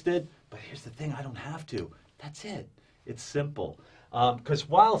Felix did. But here's the thing, I don't have to. That's it. It's simple. Because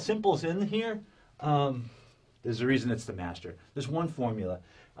while simple's in here, there's a reason it's the master. There's one formula.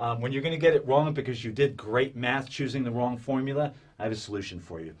 When you're going to get it wrong because you did great math choosing the wrong formula, I have a solution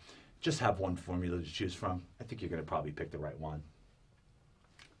for you. Just have one formula to choose from. I think you're going to probably pick the right one.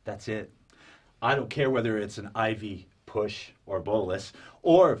 That's it. I don't care whether it's an IV push or bolus,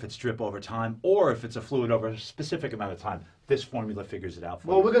 or if it's drip over time, or if it's a fluid over a specific amount of time. This formula figures it out for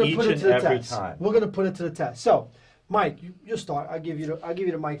you. Well, we're going to put it to the test. Time. We're going to put it to the test. So, Mike, you start. I'll give you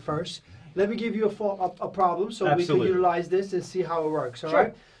the mic first. Let me give you a problem so we can utilize this and see how it works. All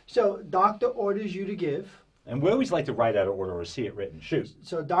right. So, doctor orders you to give. And we always like to write out of order or see it written. Shoot.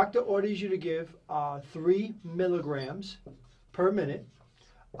 So, doctor orders you to give 3 milligrams per minute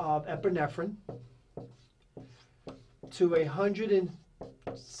of epinephrine to a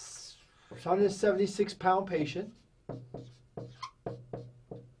 176-pound patient.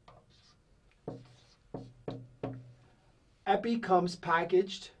 Epi comes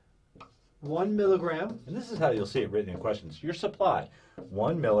packaged 1 milligram. And this is how you'll see it written in questions. Your supply,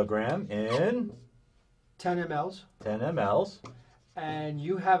 1 milligram in 10 mLs. 10 mLs. And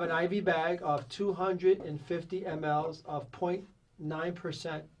you have an IV bag of 250 mLs of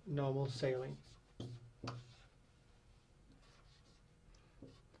 0.9% normal saline.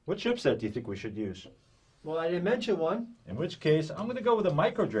 What chipset do you think we should use? Well, I didn't mention one. In which case, I'm going to go with a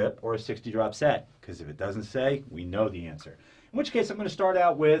micro drip or a 60-drop set, because if it doesn't say, we know the answer. In which case, I'm going to start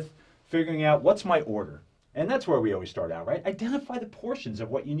out with figuring out what's my order. And that's where we always start out, right? Identify the portions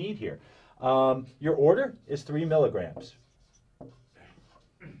of what you need here. Your order is 3 milligrams.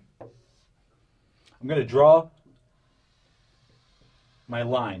 I'm going to draw my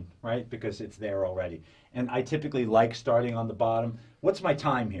line, right? Because it's there already. And I typically like starting on the bottom. What's my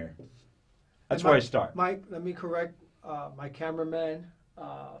time here? That's where I start. Mike, let me correct. My cameraman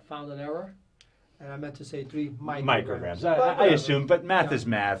found an error. And I meant to say 3 micrograms. I assume, but math is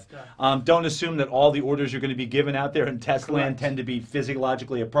math. Yeah. Don't assume that all the orders you're going to be given out there in test land tend to be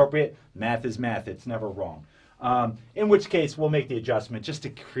physiologically appropriate. Math is math. It's never wrong. In which case, we'll make the adjustment just to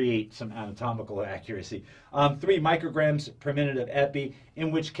create some anatomical accuracy. 3 micrograms per minute of epi,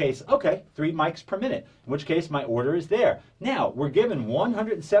 in which case, okay, 3 mics per minute, in which case my order is there. Now, we're given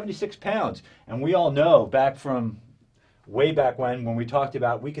 176 pounds, and we all know back from way back when we talked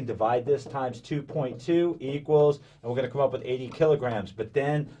about we can divide this times 2.2 equals, and we're going to come up with 80 kilograms. But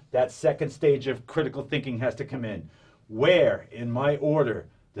then that second stage of critical thinking has to come in. Where in my order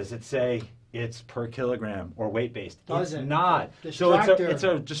does it say it's per kilogram or weight-based? It's not. So it's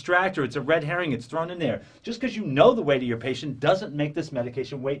a distractor. It's a red herring. It's thrown in there. Just because you know the weight of your patient doesn't make this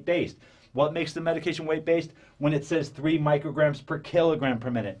medication weight-based. What makes the medication weight-based? When it says 3 micrograms per kilogram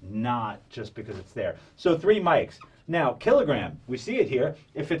per minute, not just because it's there. So 3 mics. Now, kilogram, we see it here.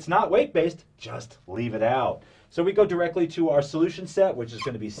 If it's not weight-based, just leave it out. So we go directly to our solution set, which is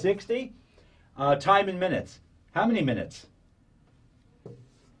going to be 60. Time in minutes. How many minutes?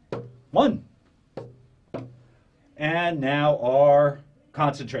 1. And now our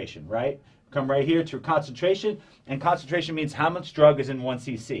concentration, right? Come right here to concentration, and concentration means how much drug is in 1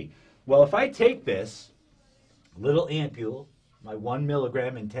 cc. Well, if I take this little ampule, my 1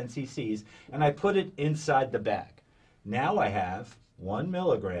 milligram in 10 cc's, and I put it inside the bag, now I have 1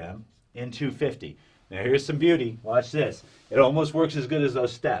 milligram in 250. Now here's some beauty. Watch this. It almost works as good as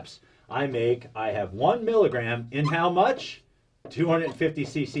those steps. I have 1 milligram in how much? 250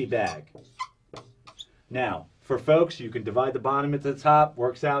 cc bag. Now, for folks, you can divide the bottom at the top,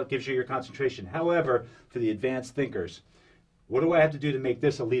 works out, gives you your concentration. However, for the advanced thinkers, what do I have to do to make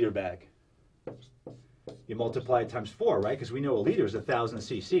this a liter bag? You multiply it times 4, right? Because we know a liter is 1,000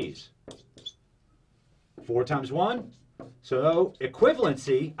 cc's. 4 times 1. So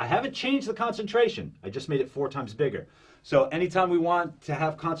equivalency, I haven't changed the concentration. I just made it 4 times bigger. So anytime we want to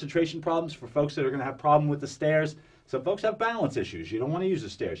have concentration problems for folks that are going to have problem with the stairs, some folks have balance issues. You don't want to use the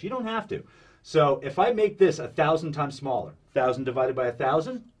stairs. You don't have to. So if I make this 1,000 times smaller, 1,000 divided by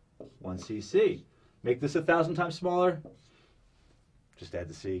 1,000, 1 cc. Make this 1,000 times smaller, just add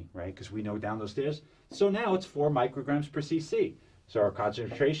the C, right? Because we know down those stairs. So now it's 4 micrograms per cc. So our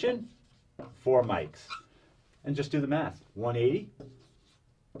concentration, 4 mics. And just do the math. 180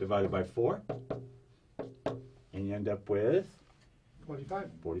 divided by 4. And you end up with 45.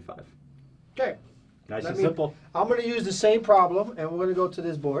 45. Okay. Nice and simple. I'm going to use the same problem, and we're going to go to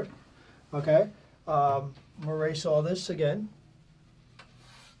this board. Okay. I'm going to erase all this again.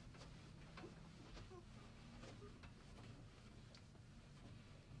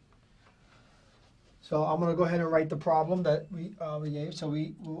 So I'm going to go ahead and write the problem that we gave. So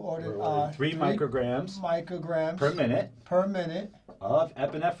we ordered 3 micrograms per minute of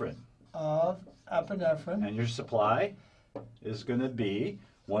epinephrine. And your supply is going to be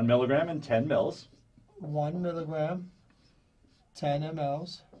 1 milligram and 10 mils. 1 milligram, 10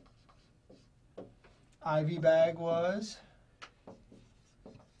 mLs. IV bag was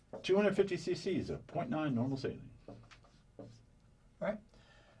 250 cc's of 0.9 normal saline. Right.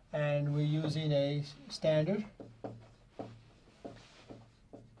 And we're using a standard.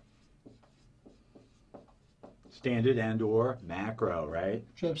 Standard and or macro, right?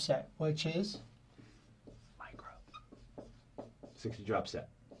 Drip set, which is? Micro. 60 drop set.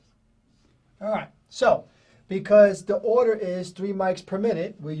 All right. So, because the order is 3 mics per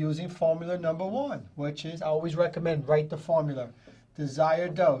minute, we're using formula number 1, which is, I always recommend, write the formula.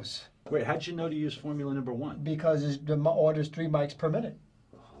 Desired dose. Wait, how'd you know to use formula number 1? Because the order is 3 mics per minute.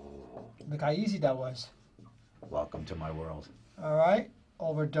 Look how easy that was. Welcome to my world. All right.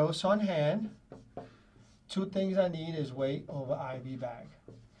 Over dose on hand. 2 things I need is weight over IV bag.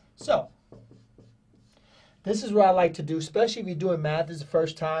 So, this is what I like to do, especially if you're doing math this is the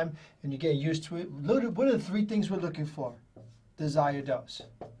first time and you're getting used to it. What are the 3 things we're looking for? Desired dose.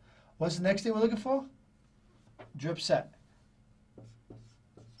 What's the next thing we're looking for? Drip set.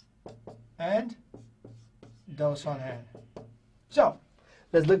 And dose on hand. So,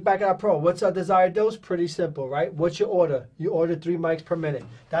 let's look back at our pro. What's our desired dose? Pretty simple, right? What's your order? You ordered 3 mics per minute.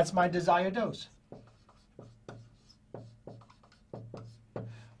 That's my desired dose.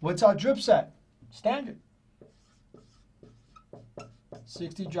 What's our drip set? Standard.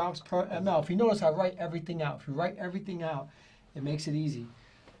 60 drops per ml. If you notice, I write everything out. If you write everything out, it makes it easy.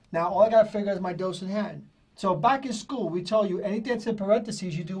 Now, all I got to figure is my dose in hand. So back in school, we tell you anything that's in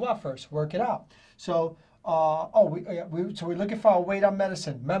parentheses, you do what first? Work it out. So, so we're looking for our weight on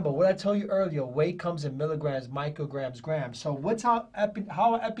medicine. Remember, what I told you earlier, weight comes in milligrams, micrograms, grams. So what's how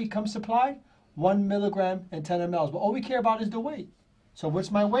our epi comes supplied? 1 milligram and 10 mLs. But all we care about is the weight. So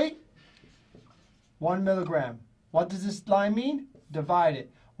what's my weight? 1 milligram. What does this line mean? Divide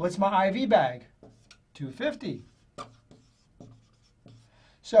it. What's my IV bag? 250.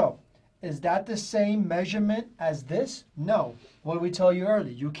 So, is that the same measurement as this? No. What did we tell you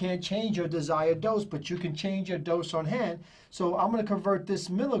earlier? You can't change your desired dose, but you can change your dose on hand. So I'm going to convert this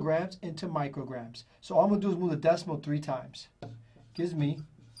milligrams into micrograms. So all I'm going to do is move the decimal 3 times. Gives me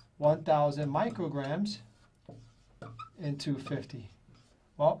 1,000 micrograms in 250.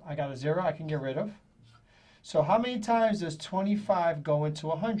 Well, I got a 0 I can get rid of. So how many times does 25 go into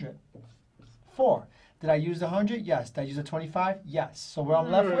 100? 4. Did I use the 100? Yes. Did I use the 25? Yes. So what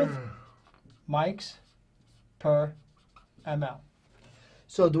I'm left with? Mics per ml.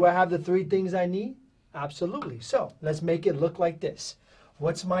 So do I have the 3 things I need? Absolutely. So let's make it look like this.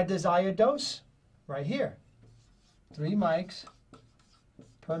 What's my desired dose? Right here. 3 mics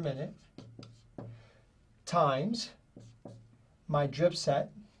per minute times my drip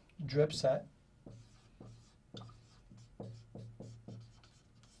set,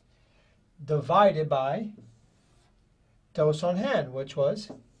 divided by dose on hand, which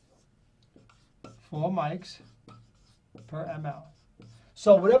was 4 mics per ml.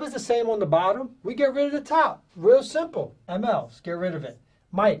 So whatever's the same on the bottom, we get rid of the top. Real simple. mLs, get rid of it.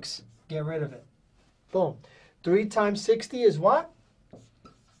 Mics, get rid of it. Boom. 3 times 60 is what?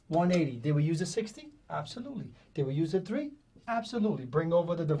 180. Did we use a 60? Absolutely. Did we use a 3? Absolutely. Bring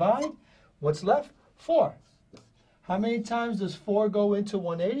over the divide. What's left? 4. How many times does 4 go into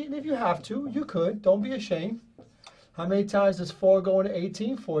 180? And if you have to, you could. Don't be ashamed. How many times does 4 go into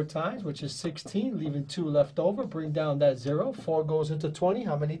 18? 4 times, which is 16, leaving 2 left over. Bring down that 0. 4 goes into 20.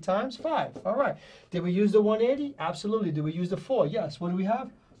 How many times? 5. All right. Did we use the 180? Absolutely. Did we use the 4? Yes. What do we have?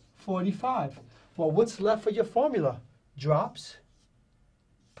 45. Well, what's left for your formula? Drops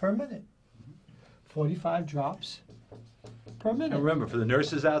per minute. 45 drops per minute. And remember, for the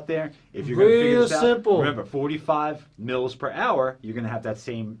nurses out there, if you're going to figure this out, simple. Remember, 45 mils per hour, you're going to have that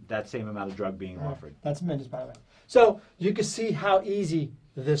same amount of drug being offered. That's minutes, by the way. So you can see how easy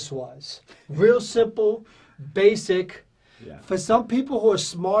this was. Real simple, basic. Yeah. For some people who are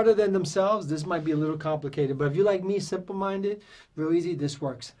smarter than themselves, this might be a little complicated. But if you're like me, simple-minded, real easy, this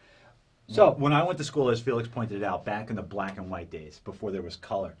works. So when I went to school, as Felix pointed out, back in the black and white days, before there was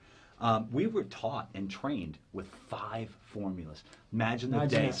color, we were taught and trained with 5 formulas. Imagine the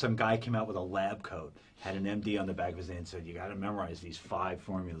day some guy came out with a lab coat, had an MD on the back of his name and said, you got to memorize these 5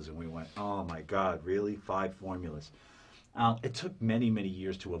 formulas. And we went, oh my God, really? 5 formulas. It took many, many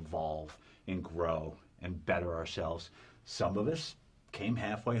years to evolve and grow and better ourselves. Some of us came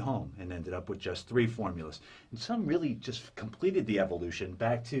halfway home and ended up with just 3 formulas. And some really just completed the evolution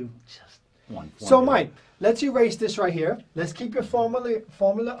back to just 1 formula. So Mike, let's erase this right here. Let's keep your formula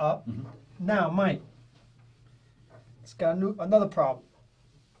up. Mm-hmm. Now, Mike, it's got another problem.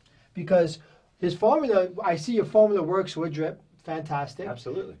 Because his formula, I see your formula works with drip. Fantastic.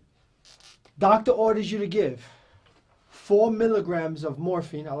 Absolutely. Doctor orders you to give 4 milligrams of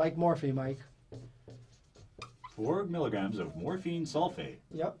morphine. I like morphine, Mike. 4 milligrams of morphine sulfate.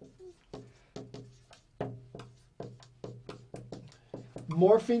 Yep.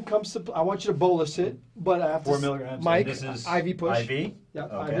 Morphine comes to, I want you to bolus it, but I have 4 to, milligrams. Mike, And this is IV push. IV? Yeah,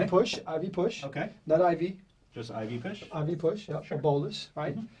 Okay. IV push, IV push. Okay. Not IV. Just IV push? IV push, yeah, Sure. a bolus,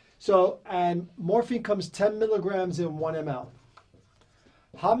 right? Mhm. So, and morphine comes 10 milligrams in 1 ml.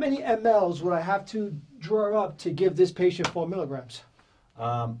 How many mLs would I have to draw up to give this patient 4 milligrams?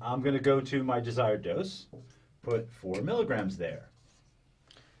 I'm going to go to my desired dose, put 4 milligrams there.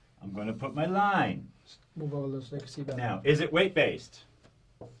 I'm going to put my line. Move over a little so they can see better. Now, is it weight-based?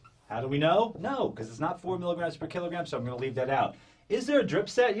 How do we know? No, because it's not 4 milligrams per kilogram, so I'm going to leave that out. Is there a drip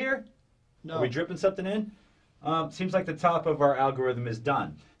set here? No. Are we dripping something in? Seems like the top of our algorithm is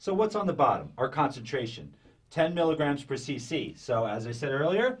done. So what's on the bottom? Our concentration, 10 milligrams per cc. So as I said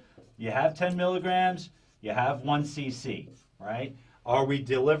earlier, you have 10 milligrams, you have 1 cc, right? Are we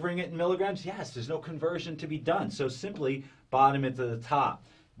delivering it in milligrams? Yes, there's no conversion to be done. So simply bottom it to the top,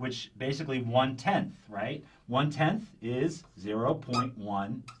 which basically 1/10, right? 1/10 is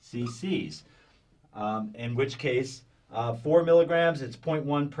 0.1 cc's. In which case, 4 milligrams, it's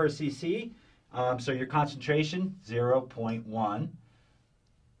 0.1 per cc. So your concentration, 0.1.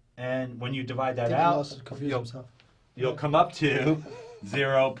 And when you divide that out, you'll come up to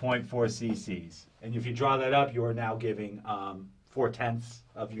 0.4 cc's. And if you draw that up, you are now giving 4/10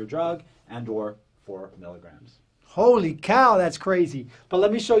 of your drug and or 4 milligrams. Holy cow, that's crazy. But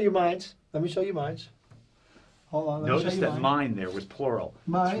let me show you mine. Let me show you mine. Hold on. Let me Notice show you that mine there was plural.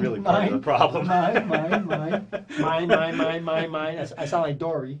 Mine, It's really part of the problem. Mine. I sound like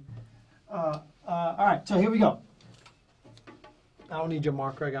Dory. All right, so here we go. I don't need your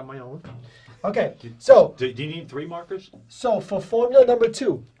marker. I got my own. Okay, so. Do you need 3 markers? So for formula number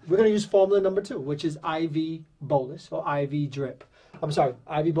 2, we're going to use formula number 2, which is IV bolus or IV drip. I'm sorry,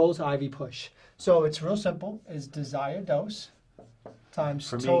 IV bolus, IV push. So it's real simple. It's desired dose times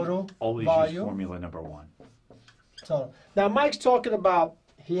For me, total always volume. use formula number 1. Total. Now Mike's talking about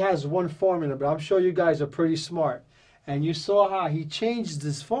he has one formula, but I'm sure you guys are pretty smart. And you saw how he changed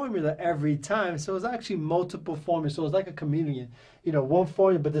this formula every time. So it's actually multiple formulas. So it's like a chameleon. You know, one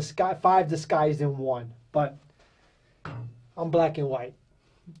formula, but 5 disguised in 1. But I'm black and white.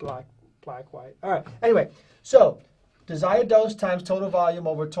 Black, white. All right. Anyway, so desired dose times total volume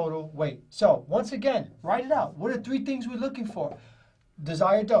over total weight. So once again, write it out. What are 3 things we're looking for?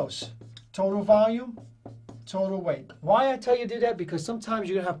 Desired dose, total volume, total weight. Why I tell you to do that? Because sometimes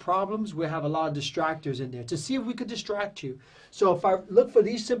you're going to have problems. We have a lot of distractors in there to see if we could distract you. So if I look for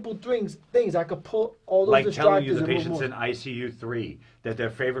these simple things I could pull all those distractors. Like telling you the patient's in ICU 3, that their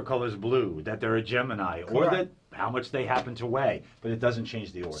favorite color is blue, that they're a Gemini, or that how much they happen to weigh, but it doesn't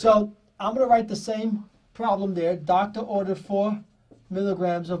change the order. So I'm going to write the same problem there. Doctor ordered 4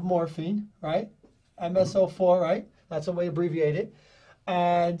 milligrams of morphine, right? MSO4, right? That's a way to abbreviate it.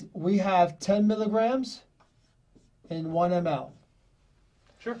 And we have 10 milligrams in 1 ml.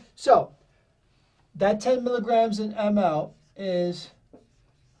 Sure. So that 10 milligrams in ml is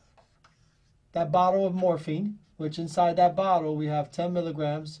that bottle of morphine, which inside that bottle we have 10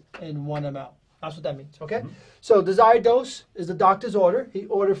 milligrams in 1 ml. That's what that means, okay? Mm-hmm. So desired dose is the doctor's order. He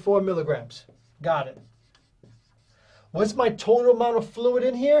ordered 4 milligrams. Got it. What's my total amount of fluid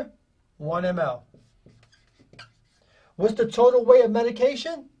in here? 1 ml. What's the total weight of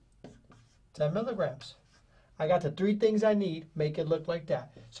medication? 10 milligrams. I got the 3 things I need, make it look like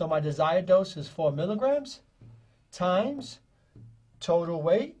that. So my desired dose is 4 milligrams times total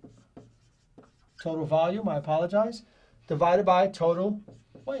weight, total volume, I apologize, divided by total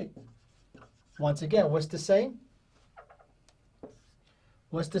weight. Once again, what's the same?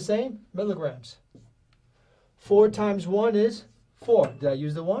 What's the same? Milligrams. 4 times 1 is 4. Did I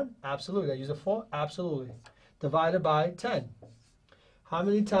use the 1? Absolutely. Did I use the 4? Absolutely. Divided by 10. How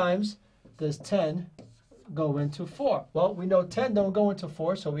many times does 10 go into 4? Well, we know 10 don't go into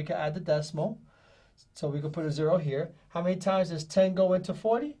 4, so we can add the decimal. So we can put a 0 here. How many times does 10 go into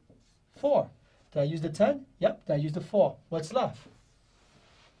 40? 4. Did I use the 10? Yep. Did I use the 4? What's left?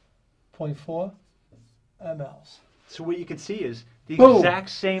 0.4 mLs. So what you can see is the Boom. exact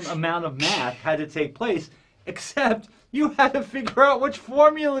same amount of math had to take place, except you had to figure out which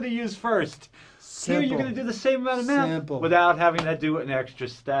formula to use first. Simple. Here you're going to do the same amount of math Simple. without having to do an extra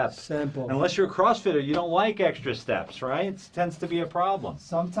step. Simple. Unless you're a CrossFitter, you don't like extra steps, right? It tends to be a problem.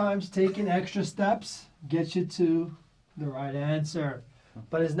 Sometimes taking extra steps gets you to the right answer.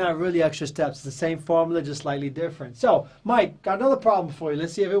 But it's not really extra steps. It's the same formula, just slightly different. So, Mike, got another problem for you.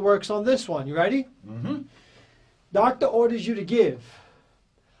 Let's see if it works on this one. You ready? Mm-hmm. Doctor orders you to give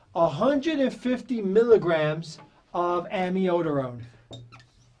 150 milligrams of amiodarone.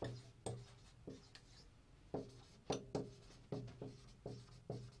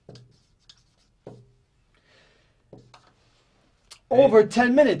 Over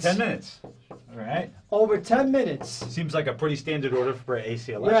 10 minutes. 10 minutes. All right. Over 10 minutes. Seems like a pretty standard order for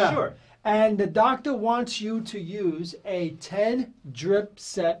ACLS. Yeah. Sure. And the doctor wants you to use a 10 drip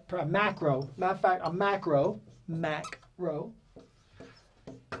set per macro. Matter of fact, a macro.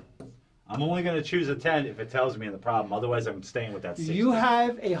 I'm only going to choose a 10 if it tells me in the problem. Otherwise, I'm staying with that 60. You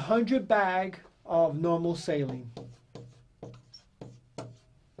have 100 bag of normal saline.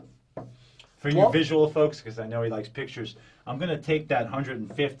 For you visual folks, because I know he likes pictures, I'm going to take that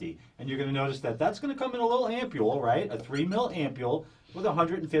 150, and you're going to notice that that's going to come in a little ampule, right? A 3 ml ampule with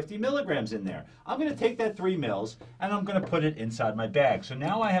 150 milligrams in there. I'm going to take that 3 mils, and I'm going to put it inside my bag. So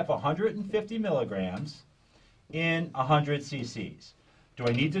now I have 150 milligrams in 100 cc's. Do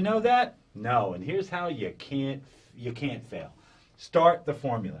I need to know that? No, and here's how you can't fail. Start the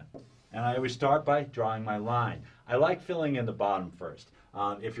formula. And I always start by drawing my line. I like filling in the bottom first.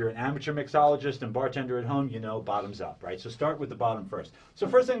 If you're an amateur mixologist and bartender at home, you know bottoms up, right? So start with the bottom first. So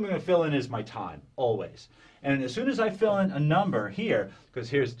first thing I'm going to fill in is my time, always. And as soon as I fill in a number here, because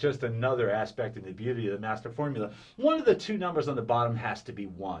here's just another aspect of the beauty of the master formula, one of the 2 numbers on the bottom has to be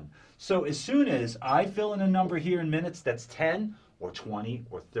 1. So as soon as I fill in a number here in minutes that's 10 or 20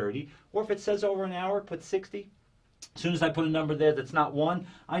 or 30, or if it says over an hour, put 60. As soon as I put a number there that's not 1,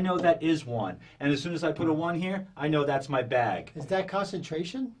 I know that is 1. And as soon as I put a 1 here, I know that's my bag. Is that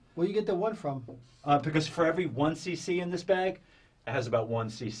concentration? Where do you get the 1 from? Because for every 1 cc in this bag, it has about 1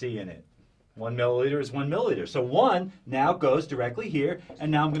 cc in it. 1 milliliter is 1 milliliter. So 1 now goes directly here,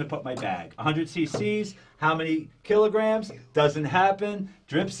 and now I'm going to put my bag. 100 cc's, how many kilograms? Doesn't happen.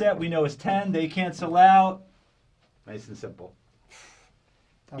 Drip set, we know is 10. They cancel out. Nice and simple.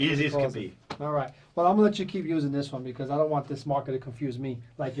 Easy as can be. All right. Well, I'm going to let you keep using this one because I don't want this marker to confuse me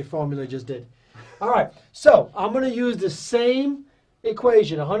like your formula just did. All right. So I'm going to use the same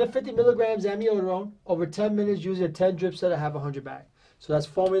equation, 150 milligrams amiodarone over 10 minutes using a 10 drip set. I have 100 bag. So that's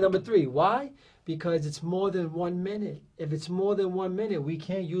formula number 3. Why? Because it's more than 1 minute. If it's more than 1 minute, we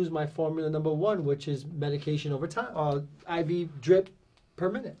can't use my formula number 1, which is medication over time, or IV drip per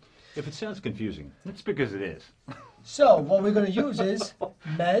minute. If it sounds confusing, it's because it is. So what we're going to use is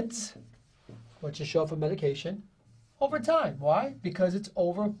meds, which is short for medication, over time. Why? Because it's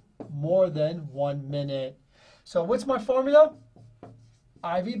over more than 1 minute. So what's my formula?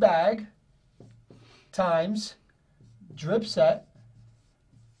 IV bag times drip set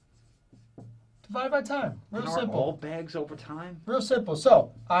divided by time. Real simple. All bags over time? Real simple.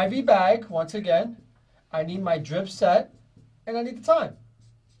 So IV bag, once again, I need my drip set, and I need the time.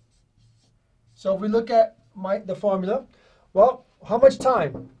 So if we look at the formula, well, how much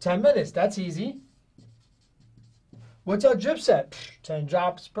time? 10 minutes. That's easy. What's our drip set? 10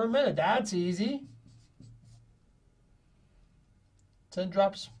 drops per minute. That's easy. 10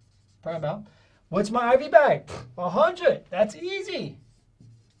 drops per ml. What's my IV bag? 100. That's easy.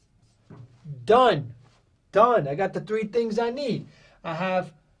 Done. Done. I got the 3 things I need. I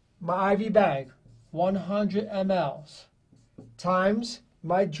have my IV bag, 100 mLs, times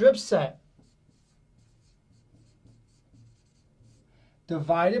my drip set,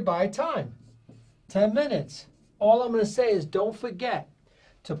 divided by time, 10 minutes. All I'm going to say is don't forget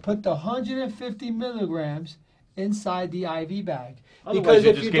to put the 150 milligrams inside the IV bag. Otherwise, because you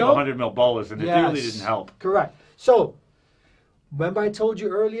if just you gave don't, 100 ml bolus, and it really didn't help. Correct. So, remember I told you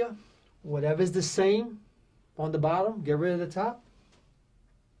earlier, whatever's the same on the bottom, get rid of the top.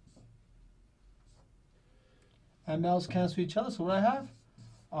 mLs cancel each other, so what I have?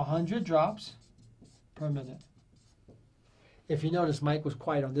 100 drops per minute. If you notice, Mike was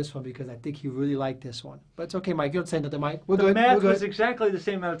quiet on this one because I think he really liked this one. But it's okay, Mike. You don't say nothing, Mike. We're good. The math We're good. was exactly the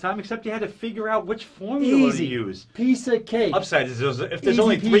same amount of time, except you had to figure out which formula to use. Piece of cake. Upside is if there's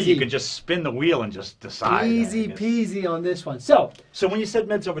only 3, you can just spin the wheel and just decide. Easy peasy on this one. So when you said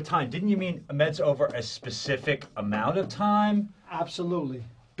meds over time, didn't you mean meds over a specific amount of time? Absolutely.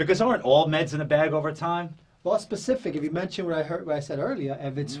 Because aren't all meds in a bag over time? Well, specific. If you mention what I said earlier,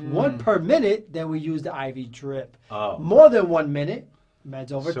 if it's 1 per minute, then we use the IV drip. Oh. More than 1 minute,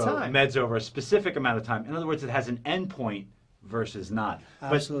 meds over time. Meds over a specific amount of time. In other words, it has an endpoint versus not.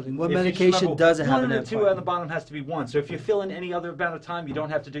 Absolutely. But what medication doesn't have an endpoint? 1 and 2 on the bottom has to be 1. So if you fill in any other amount of time, you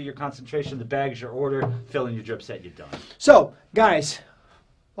don't have to do your concentration. The bag's your order. Fill in your drip set. You're done. So, guys,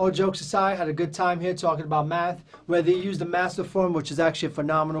 all jokes aside, had a good time here talking about math. Whether you use the master formula, which is actually a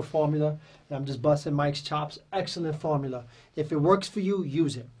phenomenal formula, and I'm just busting Mike's chops, excellent formula. If it works for you,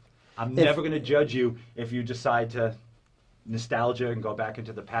 use it. I'm never going to judge you if you decide to nostalgia and go back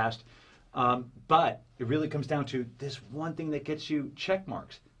into the past. But it really comes down to this one thing that gets you check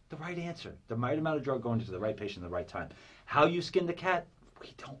marks. The right answer. The right amount of drug going to the right patient at the right time. How you skin the cat,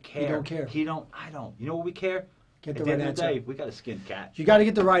 we don't care. You don't care. He don't, I don't. You know what we care? Get At the the right end of the answer. day, we got to skin cat. You got to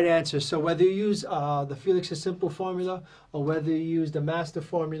get the right answer. So whether you use the Felix Simple formula or whether you use the master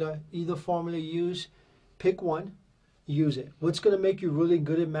formula, either formula you use, pick one, use it. What's going to make you really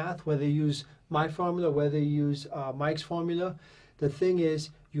good at math, whether you use my formula, whether you use Mike's formula, the thing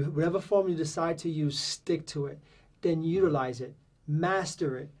is, whatever formula you decide to use, stick to it. Then utilize it.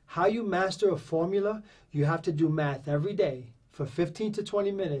 Master it. How you master a formula, you have to do math every day for 15 to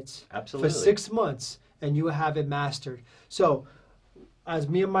 20 minutes. Absolutely. For 6 months. And you have it mastered. So, as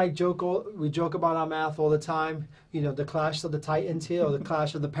me and Mike joke, we joke about our math all the time. You know, the clash of the titans here, or the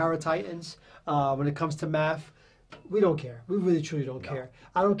clash of the para-titans. When it comes to math, we don't care. We really, truly don't care.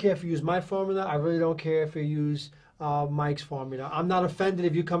 I don't care if you use my formula. I really don't care if you use Mike's formula. I'm not offended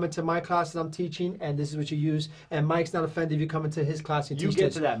if you come into my class that I'm teaching and this is what you use. And Mike's not offended if you come into his class and teach this. You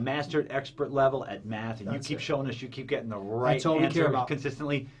get to that mastered expert level at math, and you keep showing us you keep getting the right answer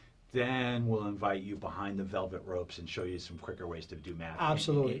consistently. Then we'll invite you behind the velvet ropes and show you some quicker ways to do math.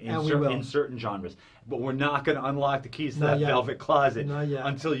 Absolutely, and we will. In certain genres. But we're not going to unlock the keys to that velvet closet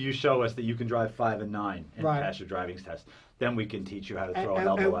until you show us that you can drive 5 and 9 and pass your driving test. Then we can teach you how to throw an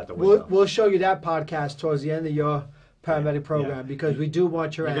elbow out the window. We'll show you that podcast towards the end of your paramedic program because we do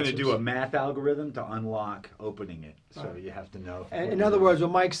want your answers. We're going to do a math algorithm to unlock opening it. So you have to know. And in other words,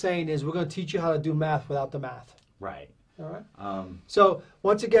 what Mike's saying is we're going to teach you how to do math without the math. Right. All right. So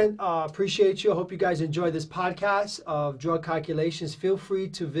once again, appreciate you. I hope you guys enjoyed this podcast of drug calculations. Feel free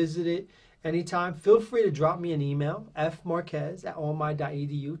to visit it anytime. Feel free to drop me an email,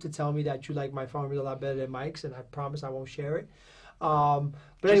 fmarquez@allmy.edu, to tell me that you like my formula a lot better than Mike's, and I promise I won't share it.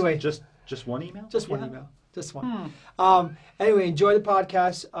 Anyway, just one email. Just one email. Just one. Anyway, enjoy the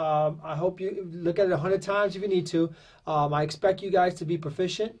podcast. I hope you look at it 100 times if you need to. I expect you guys to be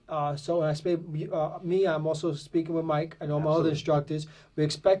proficient. So when I speak me, I'm also speaking with Mike and all my other instructors. We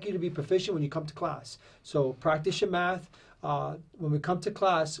expect you to be proficient when you come to class. So practice your math. When we come to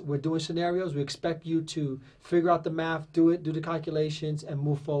class, we're doing scenarios. We expect you to figure out the math, do the calculations, and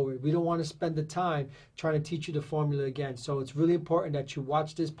move forward. We don't want to spend the time trying to teach you the formula again. So it's really important that you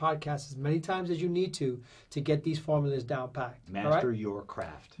watch this podcast as many times as you need to get these formulas down packed. Master your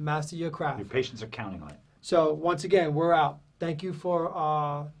craft. Master your craft. Your patients are counting on it. So once again, we're out. Thank you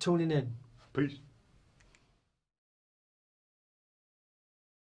for tuning in. Peace.